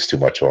didn't focus too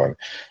much on,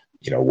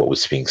 what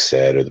was being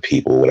said or the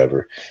people, or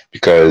whatever,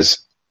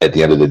 because at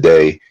the end of the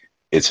day,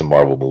 it's a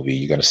Marvel movie.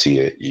 You're gonna see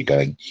it. You're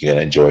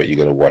gonna enjoy it. You're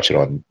gonna watch it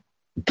on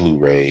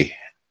Blu-ray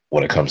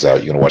when it comes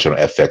out. You're gonna watch it on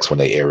FX when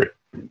they air it,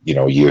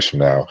 years from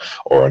now,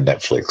 or on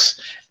Netflix,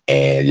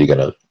 and you're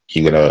gonna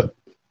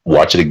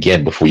watch it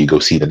again before you go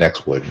see the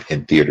next one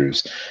in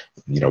theaters,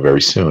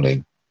 very soon,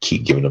 and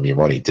keep giving them your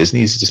money.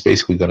 Disney's just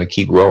basically going to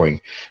keep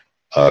growing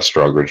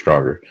stronger and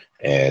stronger,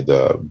 and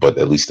but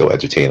at least they'll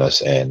entertain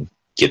us and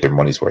get their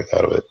money's worth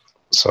out of it.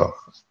 So,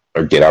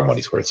 or get our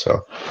money's worth.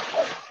 So,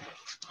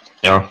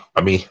 I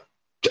mean,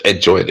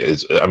 enjoyed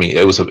it.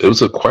 It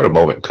was quite a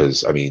moment,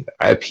 because I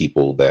had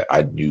people that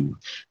I knew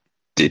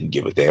didn't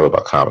give a damn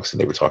about comics, and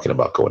they were talking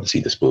about going to see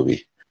this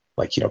movie.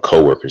 Like,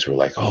 coworkers were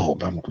like, "Oh,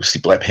 I'm going to see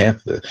Black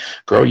Panther."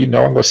 Girl, I'm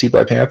going to see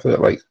Black Panther.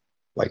 Like,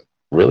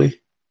 really?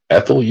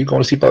 Ethel, you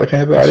going to see Black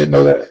Panther? I didn't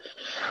know that.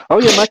 Oh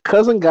yeah, my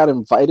cousin got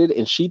invited,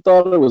 and she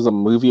thought it was a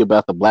movie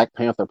about the Black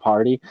Panther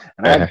Party,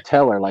 and I had to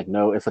tell her, like,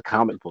 no, it's a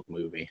comic book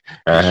movie.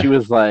 And she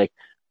was like,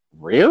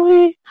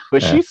 really?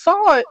 But she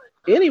saw it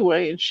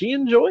anyway, and she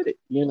enjoyed it.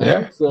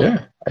 Yeah.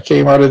 I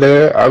came out of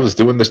there. I was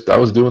doing this. I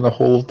was doing the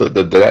whole the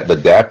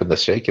dap and the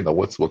shake and the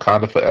what's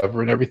Wakanda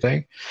forever and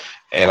everything.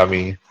 And I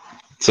mean,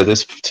 to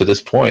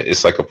this point,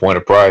 it's like a point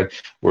of pride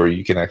where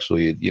you can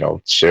actually,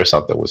 share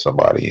something with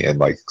somebody and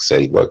like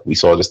say, look, we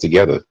saw this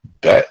together.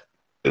 Bet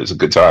it was a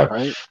good time.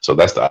 Right. So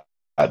that's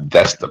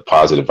the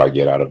positive I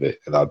get out of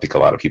it, and I think a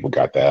lot of people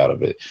got that out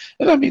of it.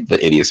 And I mean,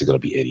 the idiots are going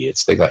to be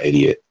idiots. They're going to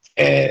idiot,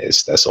 and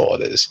that's all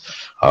it is.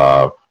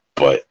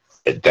 But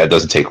that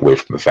doesn't take away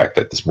from the fact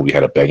that this movie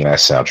had a banging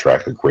ass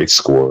soundtrack, a great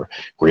score,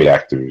 great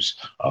actors,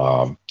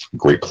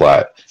 great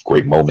plot,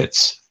 great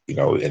moments.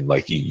 And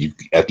like you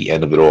at the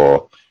end of it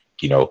all.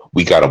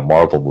 We got a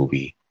Marvel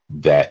movie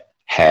that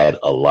had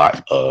a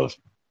lot of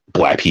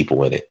Black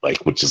people in it, like,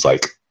 which is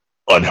like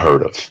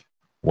unheard of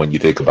when you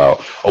think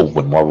about,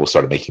 when Marvel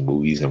started making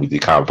movies and we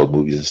did comic book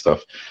movies and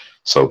stuff.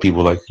 So people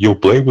were like, yo,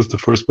 Blade was the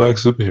first Black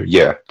superhero.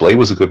 Yeah, Blade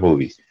was a good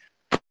movie,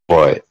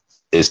 but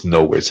it's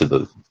nowhere to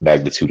the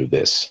magnitude of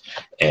this.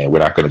 And we're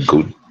not going to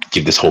go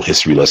give this whole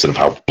history lesson of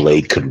how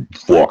Blade could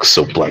walk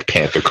so Black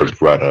Panther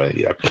could run or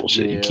any of that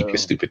bullshit. Yeah, you keep your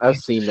stupid I've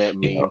thing. seen that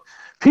meme.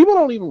 People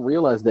don't even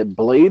realize that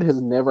Blade has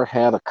never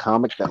had a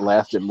comic that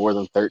lasted more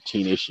than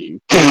 13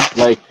 issues.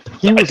 Like,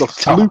 he was a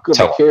fluke of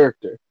a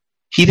character.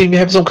 He didn't even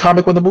have his own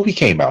comic when the movie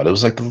came out. It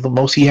was like the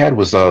most he had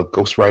was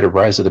Ghost Rider: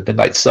 Rise of the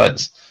Midnight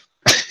Suns.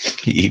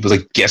 he was a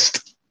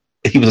guest.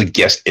 He was a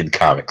guest in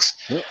comics.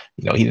 Yep.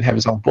 He didn't have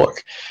his own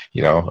book.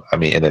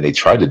 And then they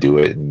tried to do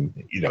it, and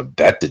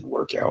that didn't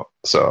work out.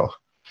 So.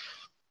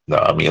 No,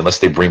 unless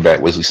they bring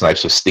back Wesley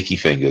Snipes with sticky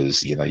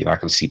fingers, you're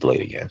not going to see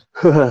Blade again.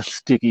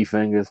 Sticky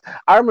fingers.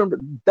 I remember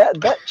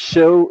that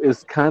show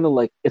is kind of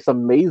like, it's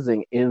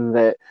amazing in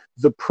that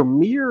the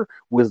premiere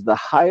was the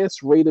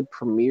highest rated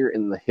premiere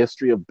in the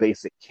history of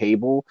basic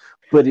cable,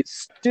 but it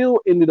still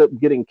ended up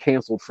getting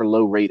canceled for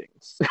low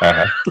ratings.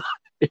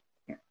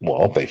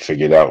 Well, they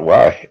figured out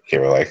why. They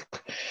were like,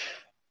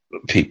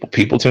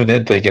 people tuned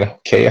in thinking,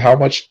 okay, how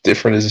much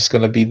different is this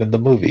going to be than the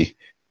movie?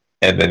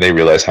 and then they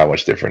realize how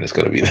much different it's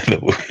going to be than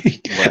the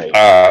movie.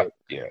 Right.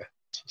 Yeah,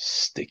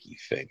 sticky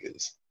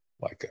fingers.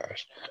 My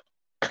gosh.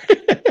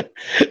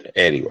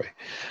 Anyway,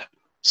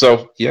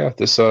 so yeah,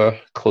 this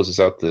closes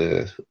out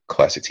the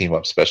Classic Team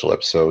Up special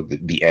episode,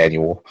 the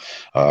annual.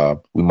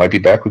 We might be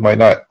back, we might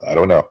not. I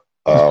don't know.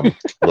 A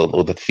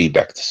little bit of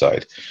feedback to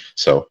decide.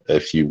 So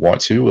if you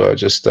want to,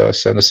 just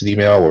send us an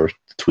email or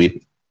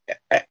tweet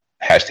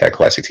hashtag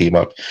Classic Team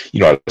Up. You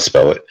know how to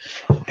spell it,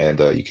 and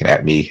you can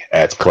at me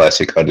at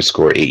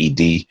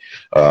Classic_AED.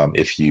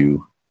 If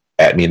you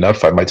at me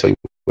enough, I might tell you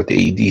what the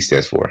AED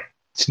stands for.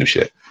 It's new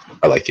shit.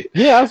 I like it.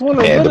 Yeah, I was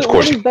wondering, and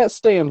what does that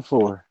stand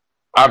for?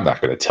 I'm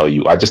not going to tell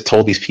you. I just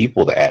told these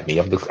people to at me.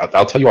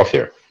 I'll tell you off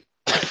here.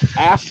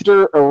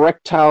 After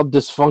erectile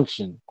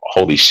dysfunction.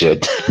 Holy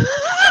shit.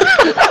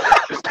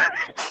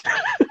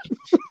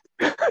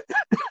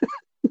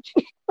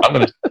 I'm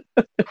going to...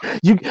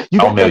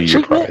 I'll mail you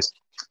your prize.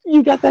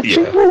 You got that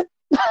treatment?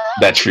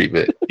 That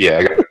treatment.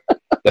 Yeah.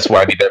 That's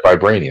why I need that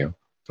vibranium.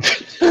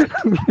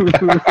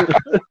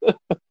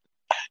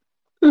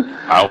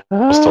 I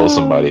almost told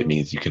somebody it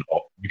means you can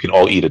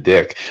all eat a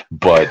dick,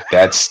 but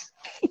that's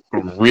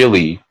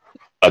really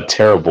a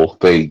terrible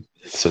thing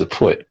to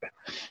put,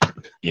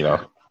 you know.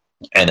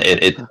 And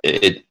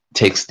it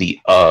takes the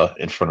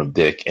in front of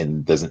dick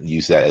and doesn't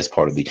use that as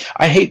part of the.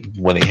 I hate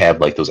when they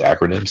have like those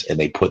acronyms and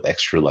they put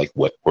extra like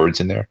what words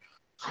in there.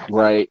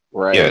 Right.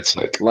 Yeah, it's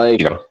like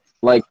you know,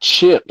 like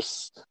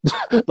chips.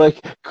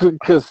 Like,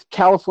 because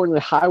California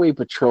Highway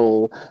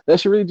Patrol, that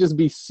should really just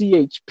be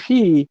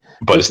CHP.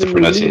 But it's the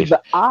pronunciation.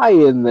 The I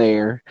in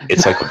there.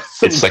 It's like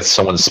it's like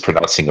someone's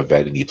pronouncing a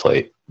vanity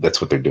plate.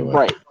 That's what they're doing.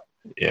 Right.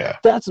 Yeah.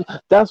 That's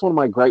one of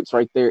my gripes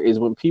right there, is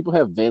when people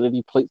have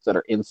vanity plates that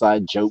are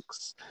inside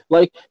jokes.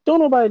 Like,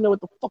 don't nobody know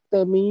what the fuck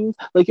that means.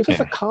 Like, if it's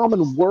a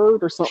common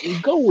word or something,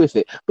 go with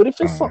it. But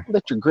if it's something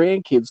that your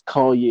grandkids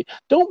call you,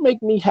 don't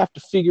make me have to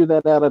figure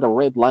that out at a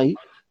red light.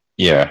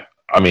 Yeah.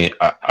 I mean,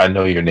 I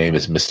know your name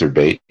is Mr.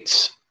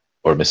 Bates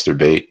or Mr.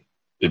 Bait,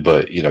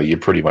 but you know, you're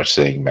pretty much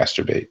saying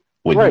masturbate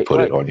when you put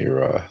it on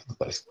your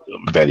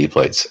vanity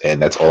plates, and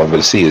that's all I'm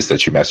going to see is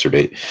that you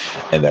masturbate,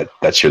 and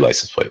that's your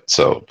license plate.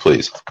 So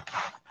please,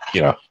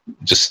 you know,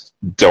 just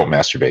don't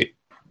masturbate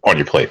on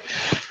your plate.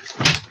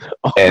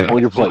 And on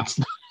your plates.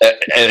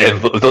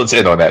 And let's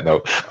end on that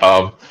note.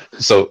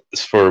 So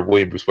for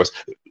William Bruce West,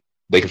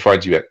 they can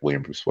find you at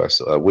William Bruce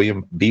West,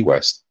 William B.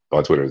 West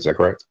on Twitter. Is that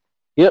correct?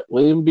 Yep,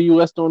 William B.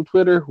 West on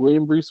Twitter,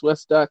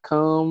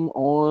 WilliamBruceWest.com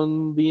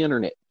on the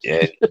internet.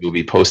 And you'll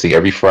be posting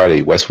every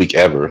Friday, West Week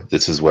Ever.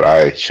 This is what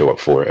I show up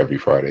for every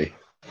Friday,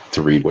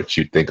 to read what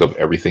you think of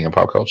everything in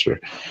pop culture.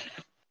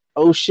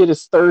 Oh shit,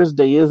 it's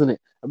Thursday, isn't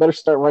it? I better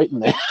start writing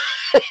that.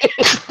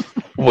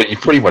 Well, you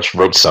pretty much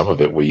wrote some of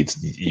it where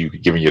you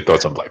giving your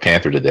thoughts on Black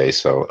Panther today,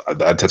 so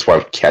that's why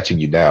I'm catching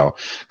you now,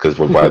 because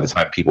by the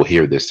time people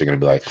hear this, they're going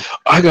to be like,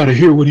 I got to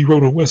hear what he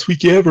wrote on West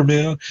Week Ever,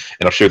 man.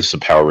 And I'm sure there's some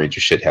Power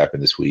Ranger shit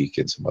happened this week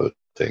and some other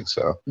things.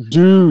 So,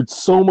 dude,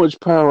 so much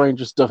Power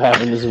Ranger stuff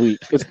happened this week.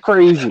 It's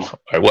crazy.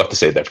 I will have to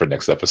save that for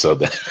next episode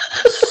then.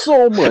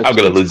 So much.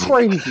 It's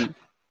crazy.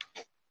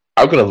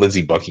 I'm going to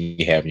Lindsey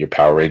Buckingham your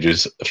Power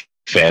Rangers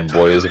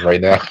fanboyism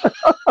right now.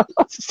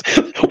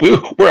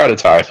 We're out of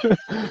time.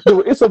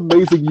 No, it's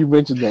amazing you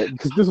mentioned that,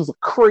 because this was a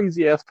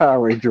crazy ass Power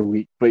Ranger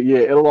week. But yeah,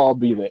 it'll all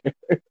be there.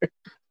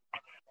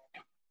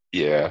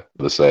 Yeah,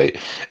 let's say.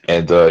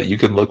 And you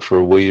can look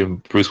for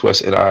William Bruce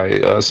West and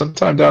I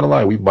sometime down the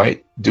line. We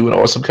might do an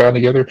awesome con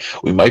together.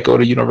 We might go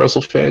to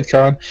Universal Fan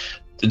Con.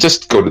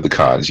 Just go to the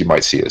cons. You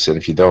might see us. And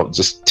if you don't,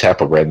 just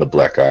tap a random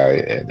black eye.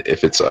 And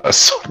if it's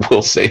us,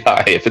 we'll say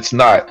hi. If it's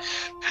not,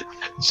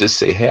 just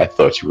say, hey, I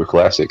thought you were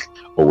Classic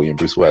or William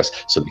Bruce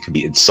West, so they can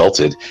be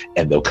insulted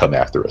and they'll come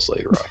after us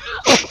later on.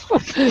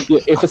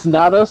 Yeah, if it's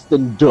not us,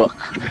 then duck.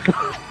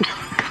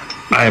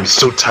 I am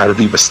so tired of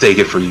being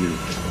mistaken for you.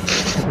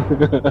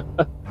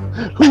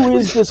 Who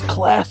is this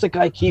Classic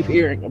I keep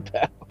hearing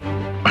about?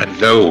 I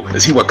know.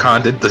 Is he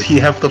Wakanda? Does he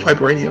have the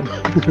vibranium?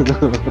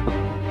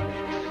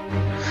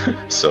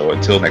 So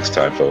until next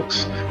time,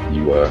 folks,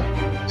 you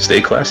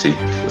stay classy.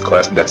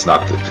 That's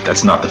not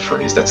the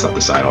phrase. That's not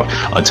the sign off.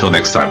 Until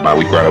next time, bye.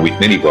 We grind a week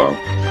mini bong,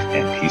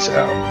 and peace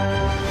out.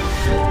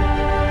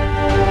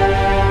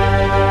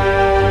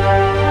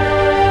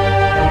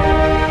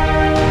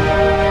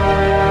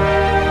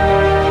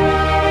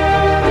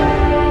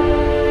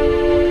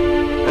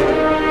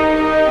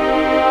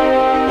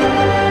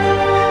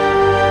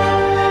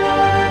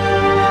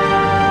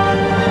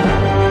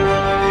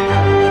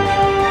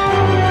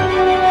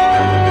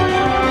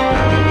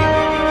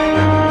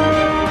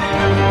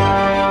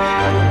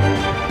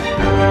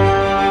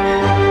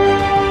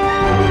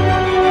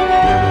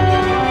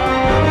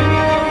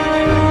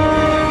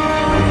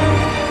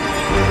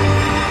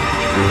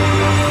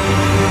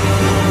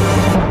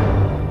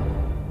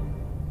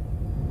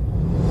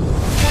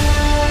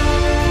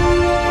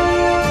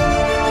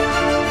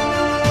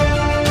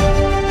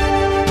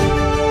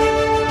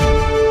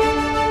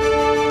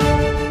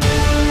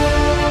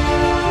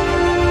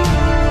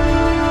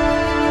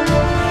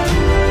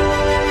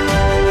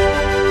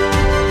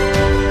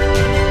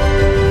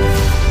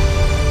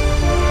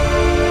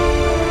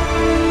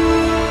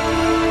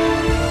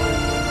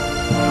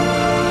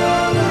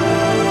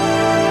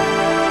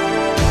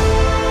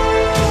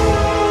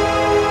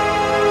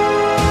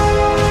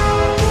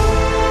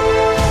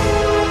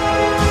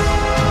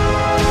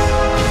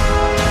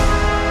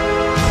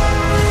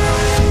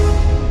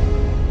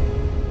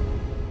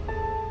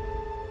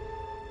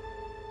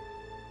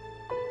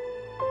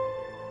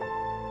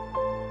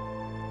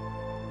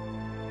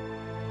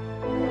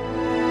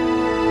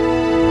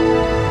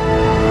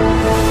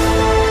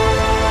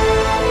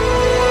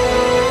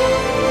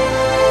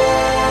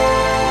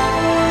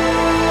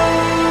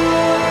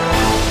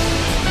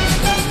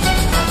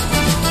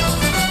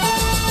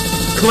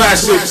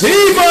 Classic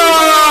Team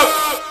Up!